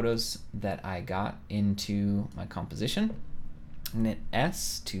the photos that I got into my composition. I'm going to hit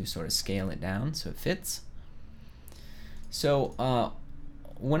S to sort of scale it down so it fits. So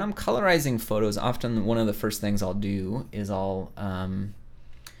when I'm colorizing photos, often one of the first things I'll do is I'll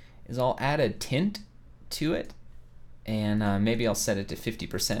add a tint to it, and maybe I'll set it to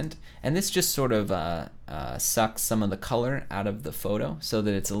 50%. And this just sort of sucks some of the color out of the photo so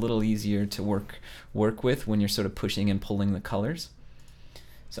that it's a little easier to work with when you're sort of pushing and pulling the colors.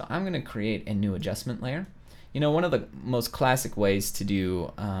 So I'm going to create a new adjustment layer. You know, one of the most classic ways to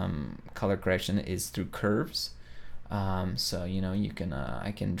do color correction is through curves. So you know, you can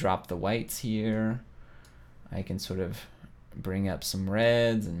I can drop the whites here. I can sort of bring up some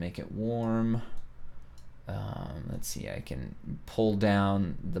reds and make it warm. Let's see, I can pull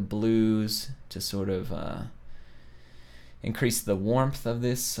down the blues to sort of increase the warmth of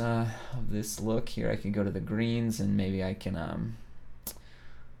this look here. I can go to the greens, and maybe I can let's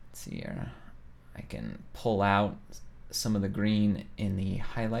see here. I can pull out some of the green in the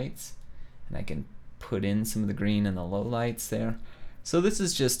highlights, and I can put in some of the green in the lowlights there. So this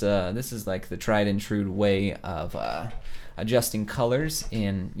is just this is like the tried and true way of adjusting colors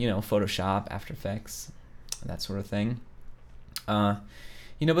in, you know, Photoshop, After Effects, that sort of thing.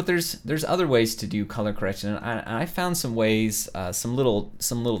 You know, but there's other ways to do color correction, and I found some ways, some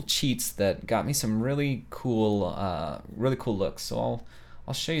little cheats that got me some really cool looks. So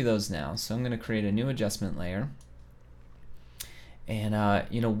I'll show you those now. So I'm going to create a new adjustment layer. And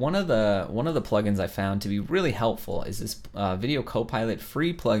you know, one of the plugins I found to be really helpful is this Video Copilot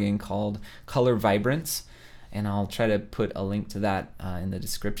free plugin called Color Vibrance, and I'll try to put a link to that in the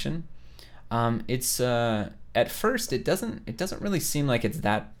description. It's at first it doesn't really seem like it's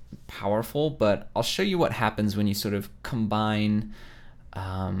that powerful, but I'll show you what happens when you sort of combine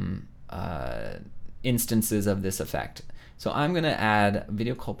instances of this effect. So I'm going to add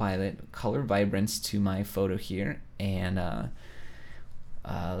Video Copilot Color Vibrance to my photo here, and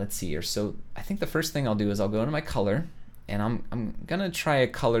let's see here. So I think the first thing I'll do is I'll go into my color, and I'm gonna try a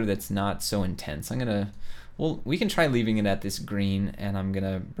color that's not so intense. We can try leaving it at this green, and I'm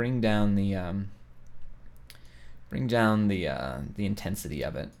gonna bring down the intensity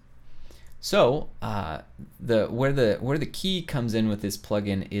of it. So where the key comes in with this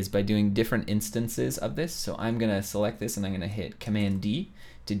plugin is by doing different instances of this. So I'm gonna select this, and I'm gonna hit Command D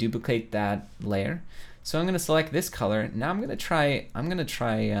to duplicate that layer. So I'm going to select this color. Now I'm going to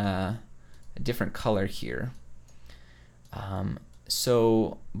try a different color here.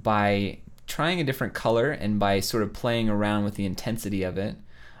 So by trying a different color and by sort of playing around with the intensity of it,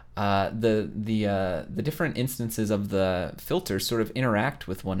 the different instances of the filter sort of interact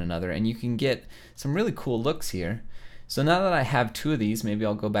with one another, and you can get some really cool looks here. So now that I have two of these, maybe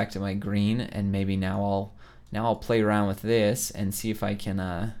I'll go back to my green, and maybe now I'll play around with this and see if I can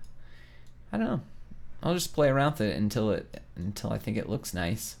I don't know. I'll just play around with it until I think it looks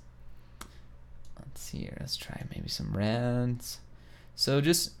nice. Let's see here. Let's try maybe some reds. So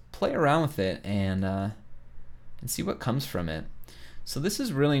just play around with it and see what comes from it. So this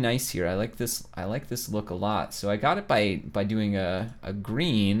is really nice here. I like this look a lot. So I got it by doing a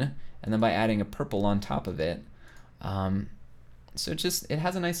green and then by adding a purple on top of it. So it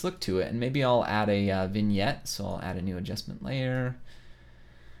has a nice look to it. And maybe I'll add a vignette. So I'll add a new adjustment layer.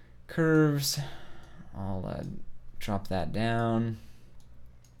 Curves. I'll drop that down.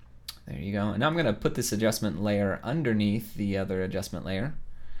 There you go. And now I'm going to put this adjustment layer underneath the other adjustment layer.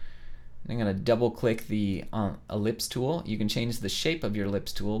 I'm going to double click the ellipse tool. You can change the shape of your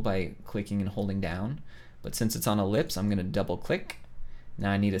ellipse tool by clicking and holding down. But since it's on ellipse, I'm going to double click.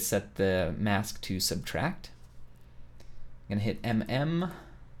 Now I need to set the mask to subtract. I'm going to hit MM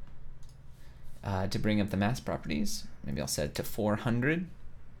to bring up the mask properties. Maybe I'll set it to 400.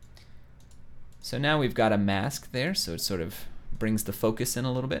 So now we've got a mask there, so it sort of brings the focus in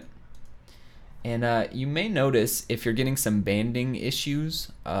a little bit. And you may notice if you're getting some banding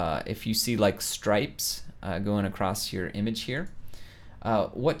issues, if you see like stripes going across your image here,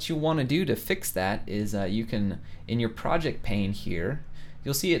 what you want to do to fix that is you can, in your project pane here,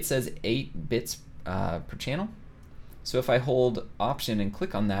 you'll see it says 8 bits per channel. So if I hold Option and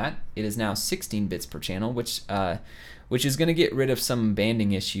click on that, it is now 16 bits per channel, which is going to get rid of some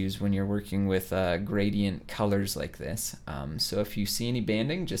banding issues when you're working with gradient colors like this. So if you see any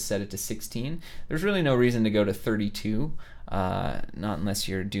banding, just set it to 16. There's really no reason to go to 32, not unless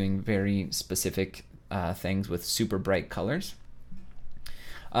you're doing very specific things with super bright colors.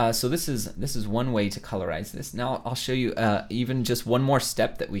 So this is one way to colorize this. Now I'll show you even just one more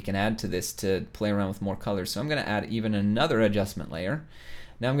step that we can add to this to play around with more colors. So I'm going to add even another adjustment layer.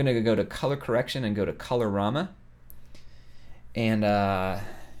 Now I'm going to go to color correction and go to colorama, and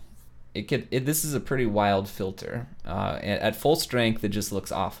this is a pretty wild filter. At full strength it just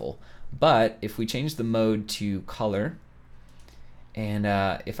looks awful, but if we change the mode to color, and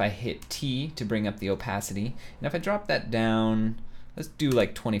if I hit T to bring up the opacity, and if I drop that down, let's do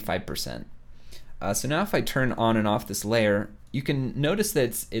like 25%. So now if I turn on and off this layer, you can notice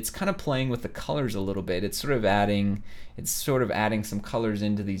that it's kind of playing with the colors a little bit. It's sort of adding some colors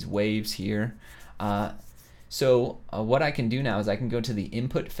into these waves here. So what I can do now is I can go to the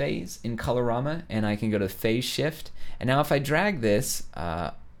input phase in Colorama, and I can go to phase shift. And now if I drag this,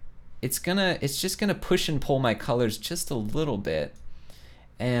 it's just gonna push and pull my colors just a little bit,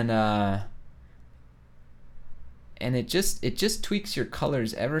 and it just tweaks your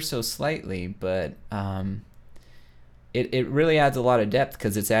colors ever so slightly, but it really adds a lot of depth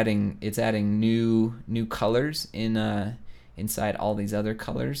because it's adding new colors inside all these other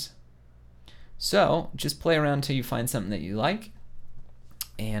colors. So just play around until you find something that you like,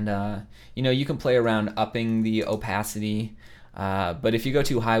 and you can play around upping the opacity, but if you go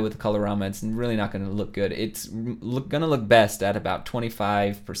too high with the colorama, it's really not going to look good. It's going to look best at about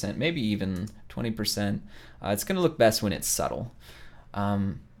 25%, maybe even 20%. It's going to look best when it's subtle.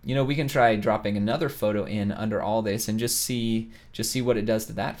 We can try dropping another photo in under all this and just see what it does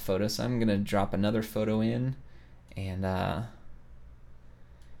to that photo. So I'm going to drop another photo in, and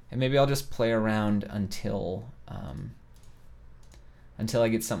maybe I'll just play around until I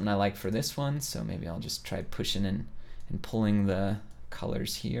get something I like for this one. So maybe I'll just try pushing and pulling the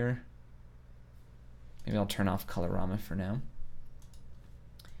colors here. Maybe I'll turn off colorama for now.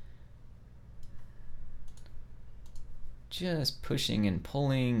 Just pushing and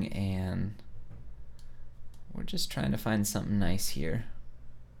pulling, and we're just trying to find something nice here.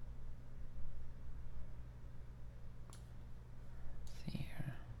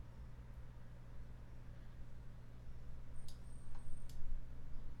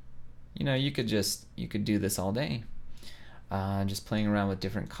 You could do this all day, just playing around with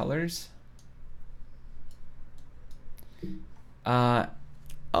different colors.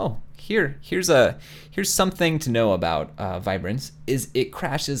 Here's something to know about Vibrance, is it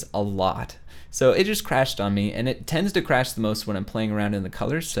crashes a lot. So it just crashed on me, and it tends to crash the most when I'm playing around in the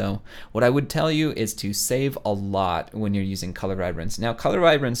colors. So what I would tell you is to save a lot when you're using color vibrance. Now color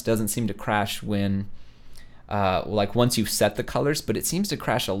vibrance doesn't seem to crash when like once you've set the colors, but it seems to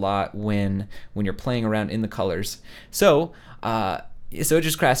crash a lot when you're playing around in the colors. So it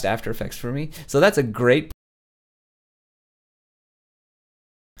just crashed After Effects for me. So that's a great.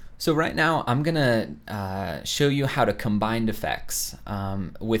 So right now I'm gonna show you how to combine effects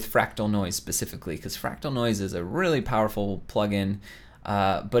with Fractal Noise specifically, because Fractal Noise is a really powerful plugin,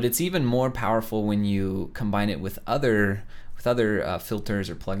 but it's even more powerful when you combine it with other filters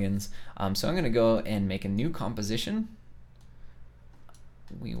or plugins. So I'm gonna go and make a new composition.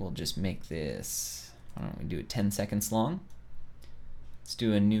 We will just make this, why don't we do it 10 seconds long. Let's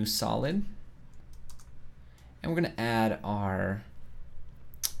do a new solid, and we're gonna add our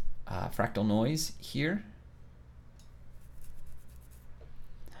Fractal Noise here.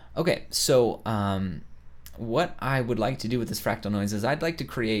 Okay, so what I would like to do with this Fractal Noise is I'd like to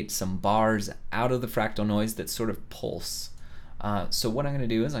create some bars out of the Fractal Noise that sort of pulse. So what I'm going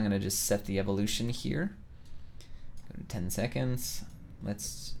to do is I'm going to just set the evolution here. Go to 10 seconds.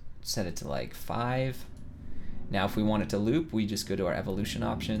 Let's set it to like 5. Now if we want it to loop, we just go to our evolution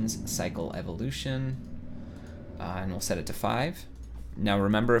options, cycle evolution, and we'll set it to 5. Now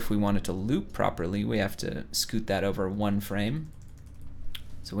remember, if we want it to loop properly, we have to scoot that over 1 frame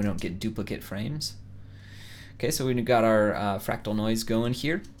so we don't get duplicate frames. Okay, so we've got our Fractal Noise going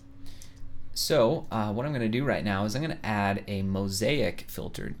here. So what I'm going to do right now is I'm going to add a mosaic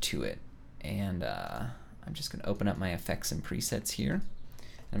filter to it, and I'm just going to open up my effects and presets here.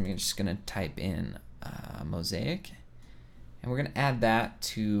 I'm just going to type in mosaic, and we're going to add that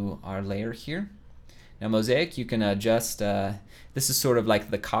to our layer here. Now mosaic, you can adjust, this is sort of like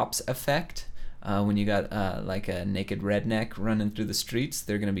the cops effect. When you got like a naked redneck running through the streets,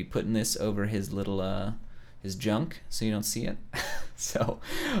 they're going to be putting this over his little his junk so you don't see it. So,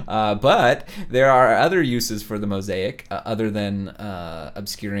 but there are other uses for the mosaic other than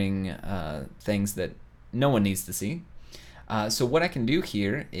obscuring things that no one needs to see. So what I can do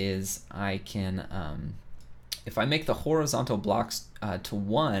here is I can, if I make the horizontal blocks to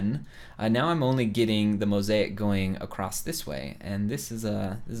 1, now I'm only getting the mosaic going across this way, and this is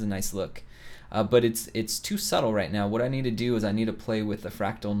a nice look. but it's too subtle right now. What I need to do is I need to play with the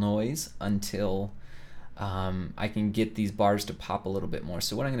fractal noise until I can get these bars to pop a little bit more.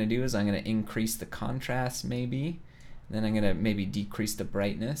 So what I'm going to do is I'm going to increase the contrast maybe, then I'm going to maybe decrease the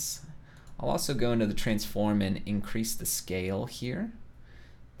brightness. I'll also go into the transform and increase the scale here.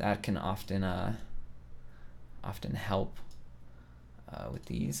 That can often help with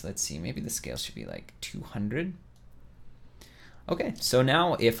these. Let's see, maybe the scale should be like 200. Okay, so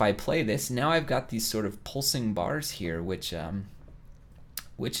now if I play this, now I've got these sort of pulsing bars here, which can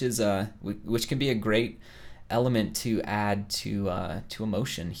be a great element to add to a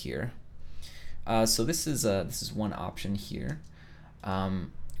motion here. So this is one option here.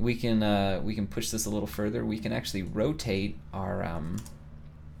 We can push this a little further. We can actually rotate our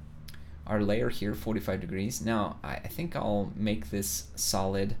layer here 45 degrees. Now I think I'll make this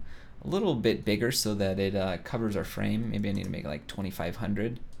solid a little bit bigger so that it covers our frame. Maybe I need to make it like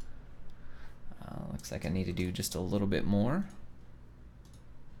 2500. Looks like I need to do just a little bit more.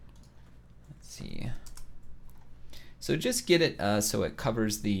 Let's see. So just get it so it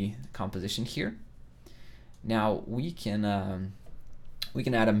covers the composition here. Now we can add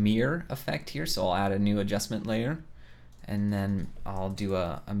a mirror effect here. So I'll add a new adjustment layer, and then I'll do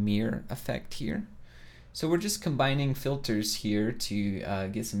a mirror effect here. So we're just combining filters here to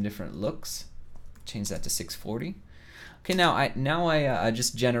get some different looks. Change that to 640. Okay, now I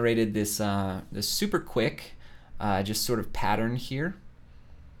just generated this super quick just sort of pattern here,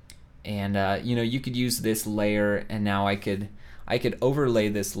 and you know, you could use this layer, and now I could overlay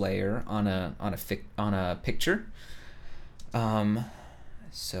this layer on a picture.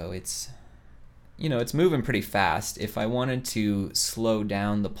 So it's, you know, it's moving pretty fast. If I wanted to slow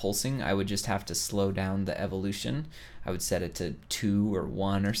down the pulsing, I would just have to slow down the evolution. I would set it to 2 or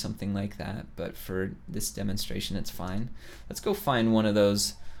 1 or something like that, but for this demonstration it's fine. Let's go find one of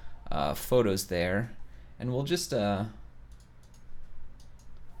those photos there, and we'll just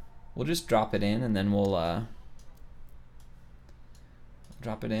drop it in, and then we'll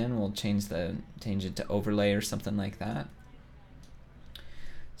drop it in. We'll change it to overlay or something like that.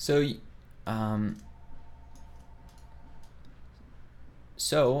 So now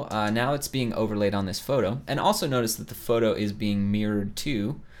it's being overlaid on this photo, and also notice that the photo is being mirrored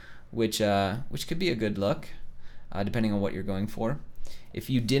too, which could be a good look, depending on what you're going for.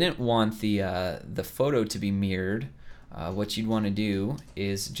 If you didn't want the photo to be mirrored, what you'd want to do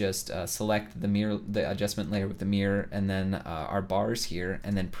is just select the adjustment layer with the mirror, and then our bars here,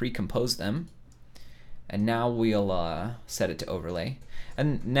 and then pre-compose them. And now we'll set it to overlay.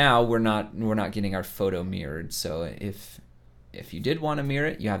 And now we're not getting our photo mirrored. So if you did want to mirror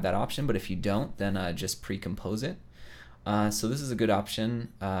it, you have that option. But if you don't, then just pre-compose it. So this is a good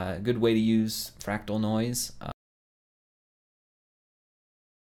option, a good way to use fractal noise.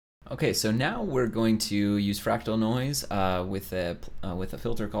 Okay, so now we're going to use fractal noise with a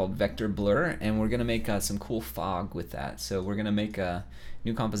filter called vector blur, and we're going to make some cool fog with that. So we're going to make a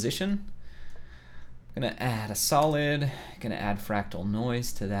new composition. I'm going to add a solid, going to add fractal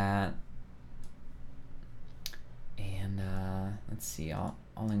noise to that, and let's see, I'll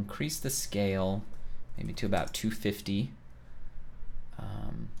increase the scale maybe to about 250,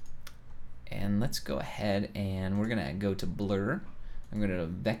 and let's go ahead and we're going to go to blur. I'm going to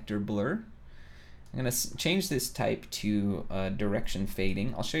vector blur. I'm going to change this type to direction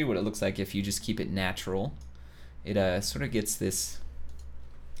fading. I'll show you what it looks like if you just keep it natural. It sort of gets this,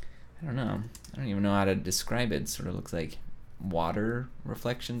 I don't even know how to describe it. It sort of looks like water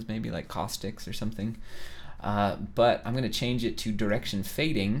reflections, maybe like caustics or something. But I'm going to change it to direction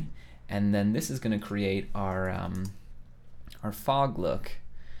fading, and then this is going to create our fog look.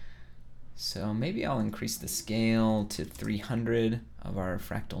 So maybe I'll increase the scale to 300 of our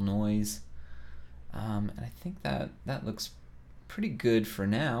fractal noise. And I think that looks pretty good for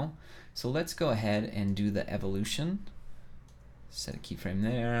now. So let's go ahead and do the evolution. Set a keyframe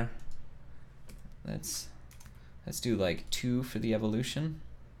there. Let's do like 2 for the evolution.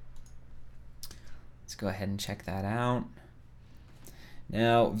 Let's go ahead and check that out.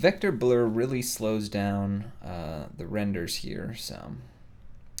 Now vector blur really slows down the renders here, so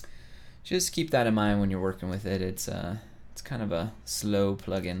just keep that in mind when you're working with it. It's kind of a slow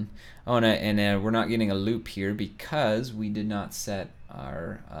plugin. Oh, and we're not getting a loop here because we did not set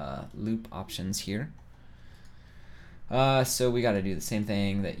our loop options here. So we got to do the same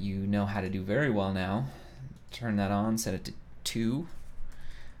thing that you know how to do very well now. Turn that on, set it to 2,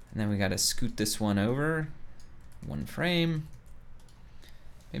 and then we got to scoot this one over 1 frame.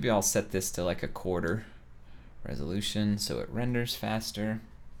 Maybe I'll set this to like a 1/4 resolution so it renders faster.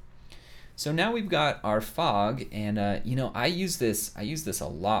 So now we've got our fog, and you know, I use this a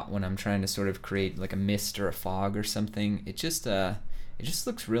lot when I'm trying to sort of create like a mist or a fog or something. It just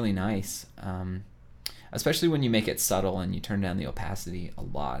looks really nice, especially when you make it subtle and you turn down the opacity a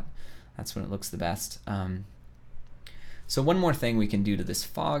lot. That's when it looks the best. So one more thing we can do to this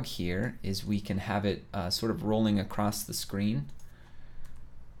fog here is we can have it sort of rolling across the screen.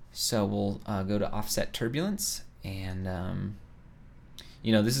 So we'll go to offset turbulence, and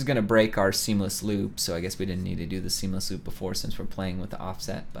you know, this is going to break our seamless loop, so I guess we didn't need to do the seamless loop before since we're playing with the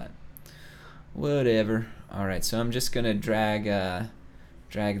offset, but whatever. Alright, so I'm just going to drag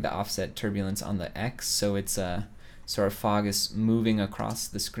the offset turbulence on the X, so it's so our fog is moving across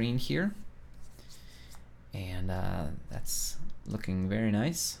the screen here, and that's looking very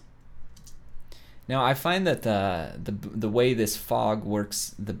nice. Now I find that the way this fog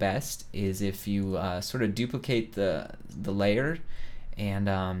works the best is if you sort of duplicate the layer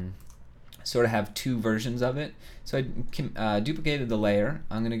and sort of have two versions of it. So I duplicated the layer.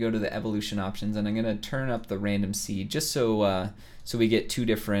 I'm going to go to the evolution options, and I'm going to turn up the random seed just so so we get two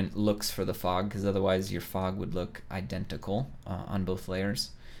different looks for the fog, because otherwise your fog would look identical on both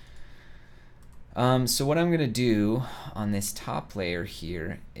layers. So what I'm going to do on this top layer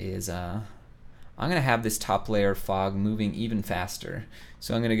here is I'm going to have this top layer fog moving even faster.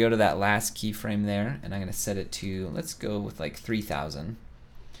 So I'm going to go to that last keyframe there, and I'm going to set it to, let's go with like 3000.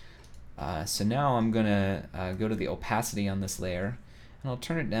 So now I'm going to go to the opacity on this layer, and I'll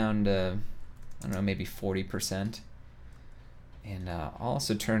turn it down to, I don't know, maybe 40%. And I'll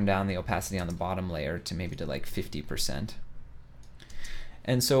also turn down the opacity on the bottom layer to maybe to like 50%.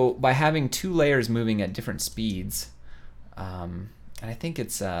 And so by having two layers moving at different speeds, and I think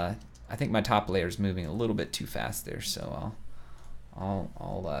it's I think my top layer is moving a little bit too fast there, so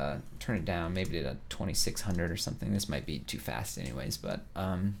I'll turn it down maybe to 2600 or something. This might be too fast anyways, but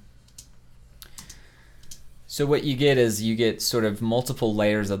so what you get is you get sort of multiple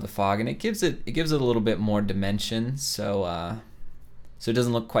layers of the fog, and it gives it a little bit more dimension, so so it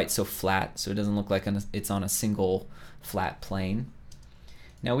doesn't look quite so flat, so it doesn't look like it's on a single flat plane.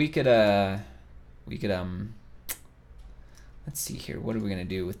 Now we could let's see here, what are we gonna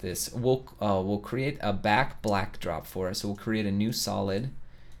do with this? We'll create a back black drop for us. So we'll create a new solid,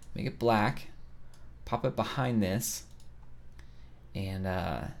 make it black, pop it behind this, and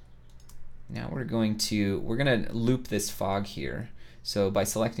now we're gonna loop this fog here. So by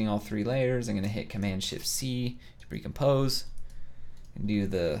selecting all three layers, I'm gonna hit Command-Shift-C to recompose, and do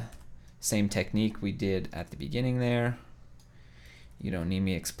the same technique we did at the beginning there. You don't need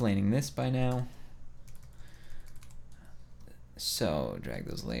me explaining this by now. So drag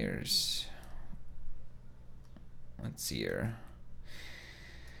those layers. Let's see here.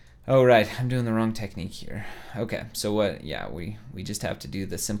 Oh right, I'm doing the wrong technique here. Okay, so what? Yeah, we just have to do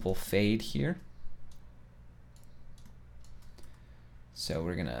the simple fade here. So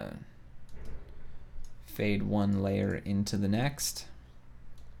we're gonna fade one layer into the next.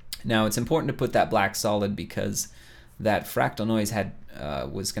 Now it's important to put that black solid because that Fractal Noise had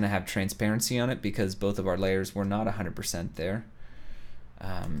was going to have transparency on it because both of our layers were not 100% there.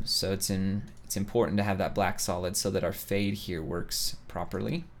 So it's important to have that black solid so that our fade here works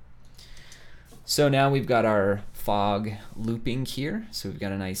properly. So now we've got our fog looping here. So we've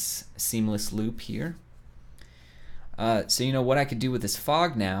got a nice seamless loop here. So you know what I could do with this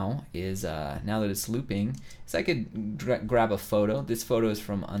fog now is, now that it's looping, is I could grab a photo. This photo is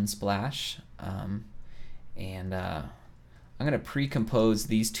from Unsplash. And I'm going to pre-compose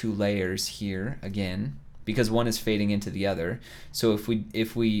these two layers here again because one is fading into the other. So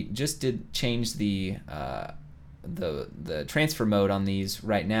if we just did change the transfer mode on these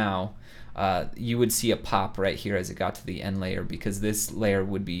right now, you would see a pop right here as it got to the end layer because this layer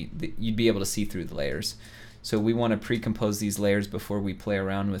would be, you'd be able to see through the layers. So we want to pre-compose these layers before we play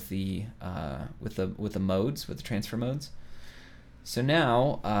around with the modes, with the transfer modes. So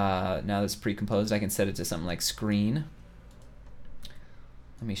now that's pre-composed, I can set it to something like screen.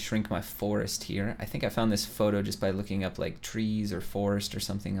 Let me shrink my forest here. I think I found this photo just by looking up like trees or forest or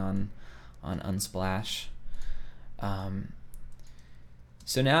something on Unsplash.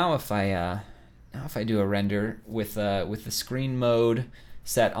 So now if I do a render with the screen mode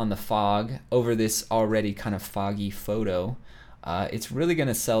set on the fog over this already kind of foggy photo, it's really going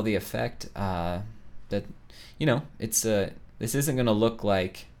to sell the effect that, you know, it's this isn't going to look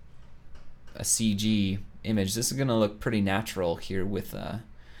like a CG image. This is going to look pretty natural here with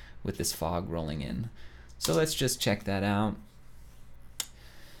this fog rolling in. So let's just check that out.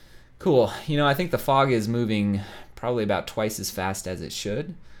 Cool. You know, I think the fog is moving probably about twice as fast as it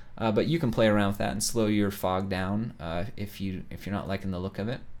should, but you can play around with that and slow your fog down if you're not liking the look of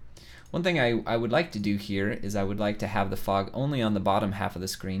it. One thing I would like to do here is I would like to have the fog only on the bottom half of the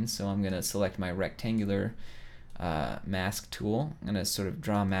screen, so I'm going to select my rectangular mask tool. I'm going to sort of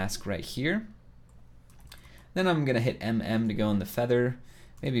draw a mask right here. Then I'm going to hit MM to go on the feather,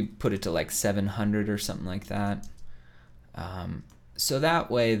 maybe put it to like 700 or something like that. So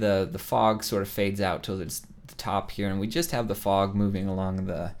that way the fog sort of fades out till it's the top here, and we just have the fog moving along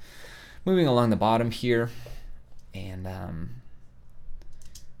the bottom here. And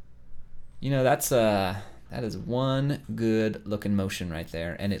you know, that is one good looking motion right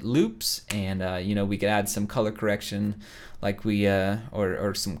there, and it loops. And you know, we could add some color correction, like we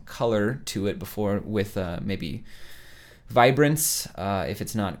or some color to it before with maybe vibrance if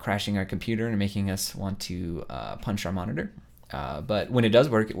it's not crashing our computer and making us want to punch our monitor. But when it does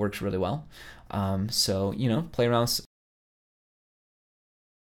work, it works really well. So you know, play around.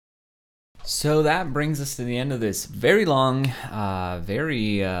 So that brings us to the end of this very long,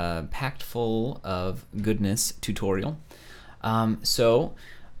 very packed full of goodness tutorial.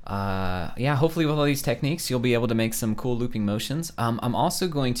 Yeah, hopefully with all these techniques, you'll be able to make some cool looping motions. I'm also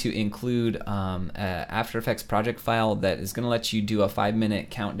going to include an After Effects project file that is going to let you do a 5-minute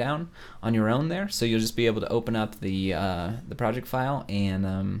countdown on your own there. So you'll just be able to open up the project file,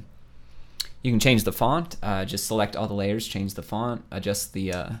 and you can change the font. Just select all the layers, change the font, adjust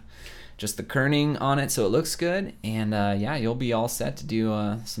the kerning on it so it looks good, and yeah, you'll be all set to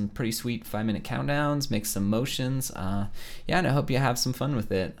do some pretty sweet 5-minute countdowns, make some motions. Yeah, and I hope you have some fun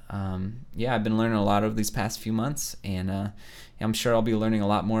with it. Yeah, I've been learning a lot over these past few months, and I'm sure I'll be learning a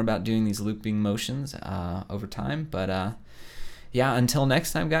lot more about doing these looping motions over time. But yeah, until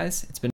next time, guys, it's been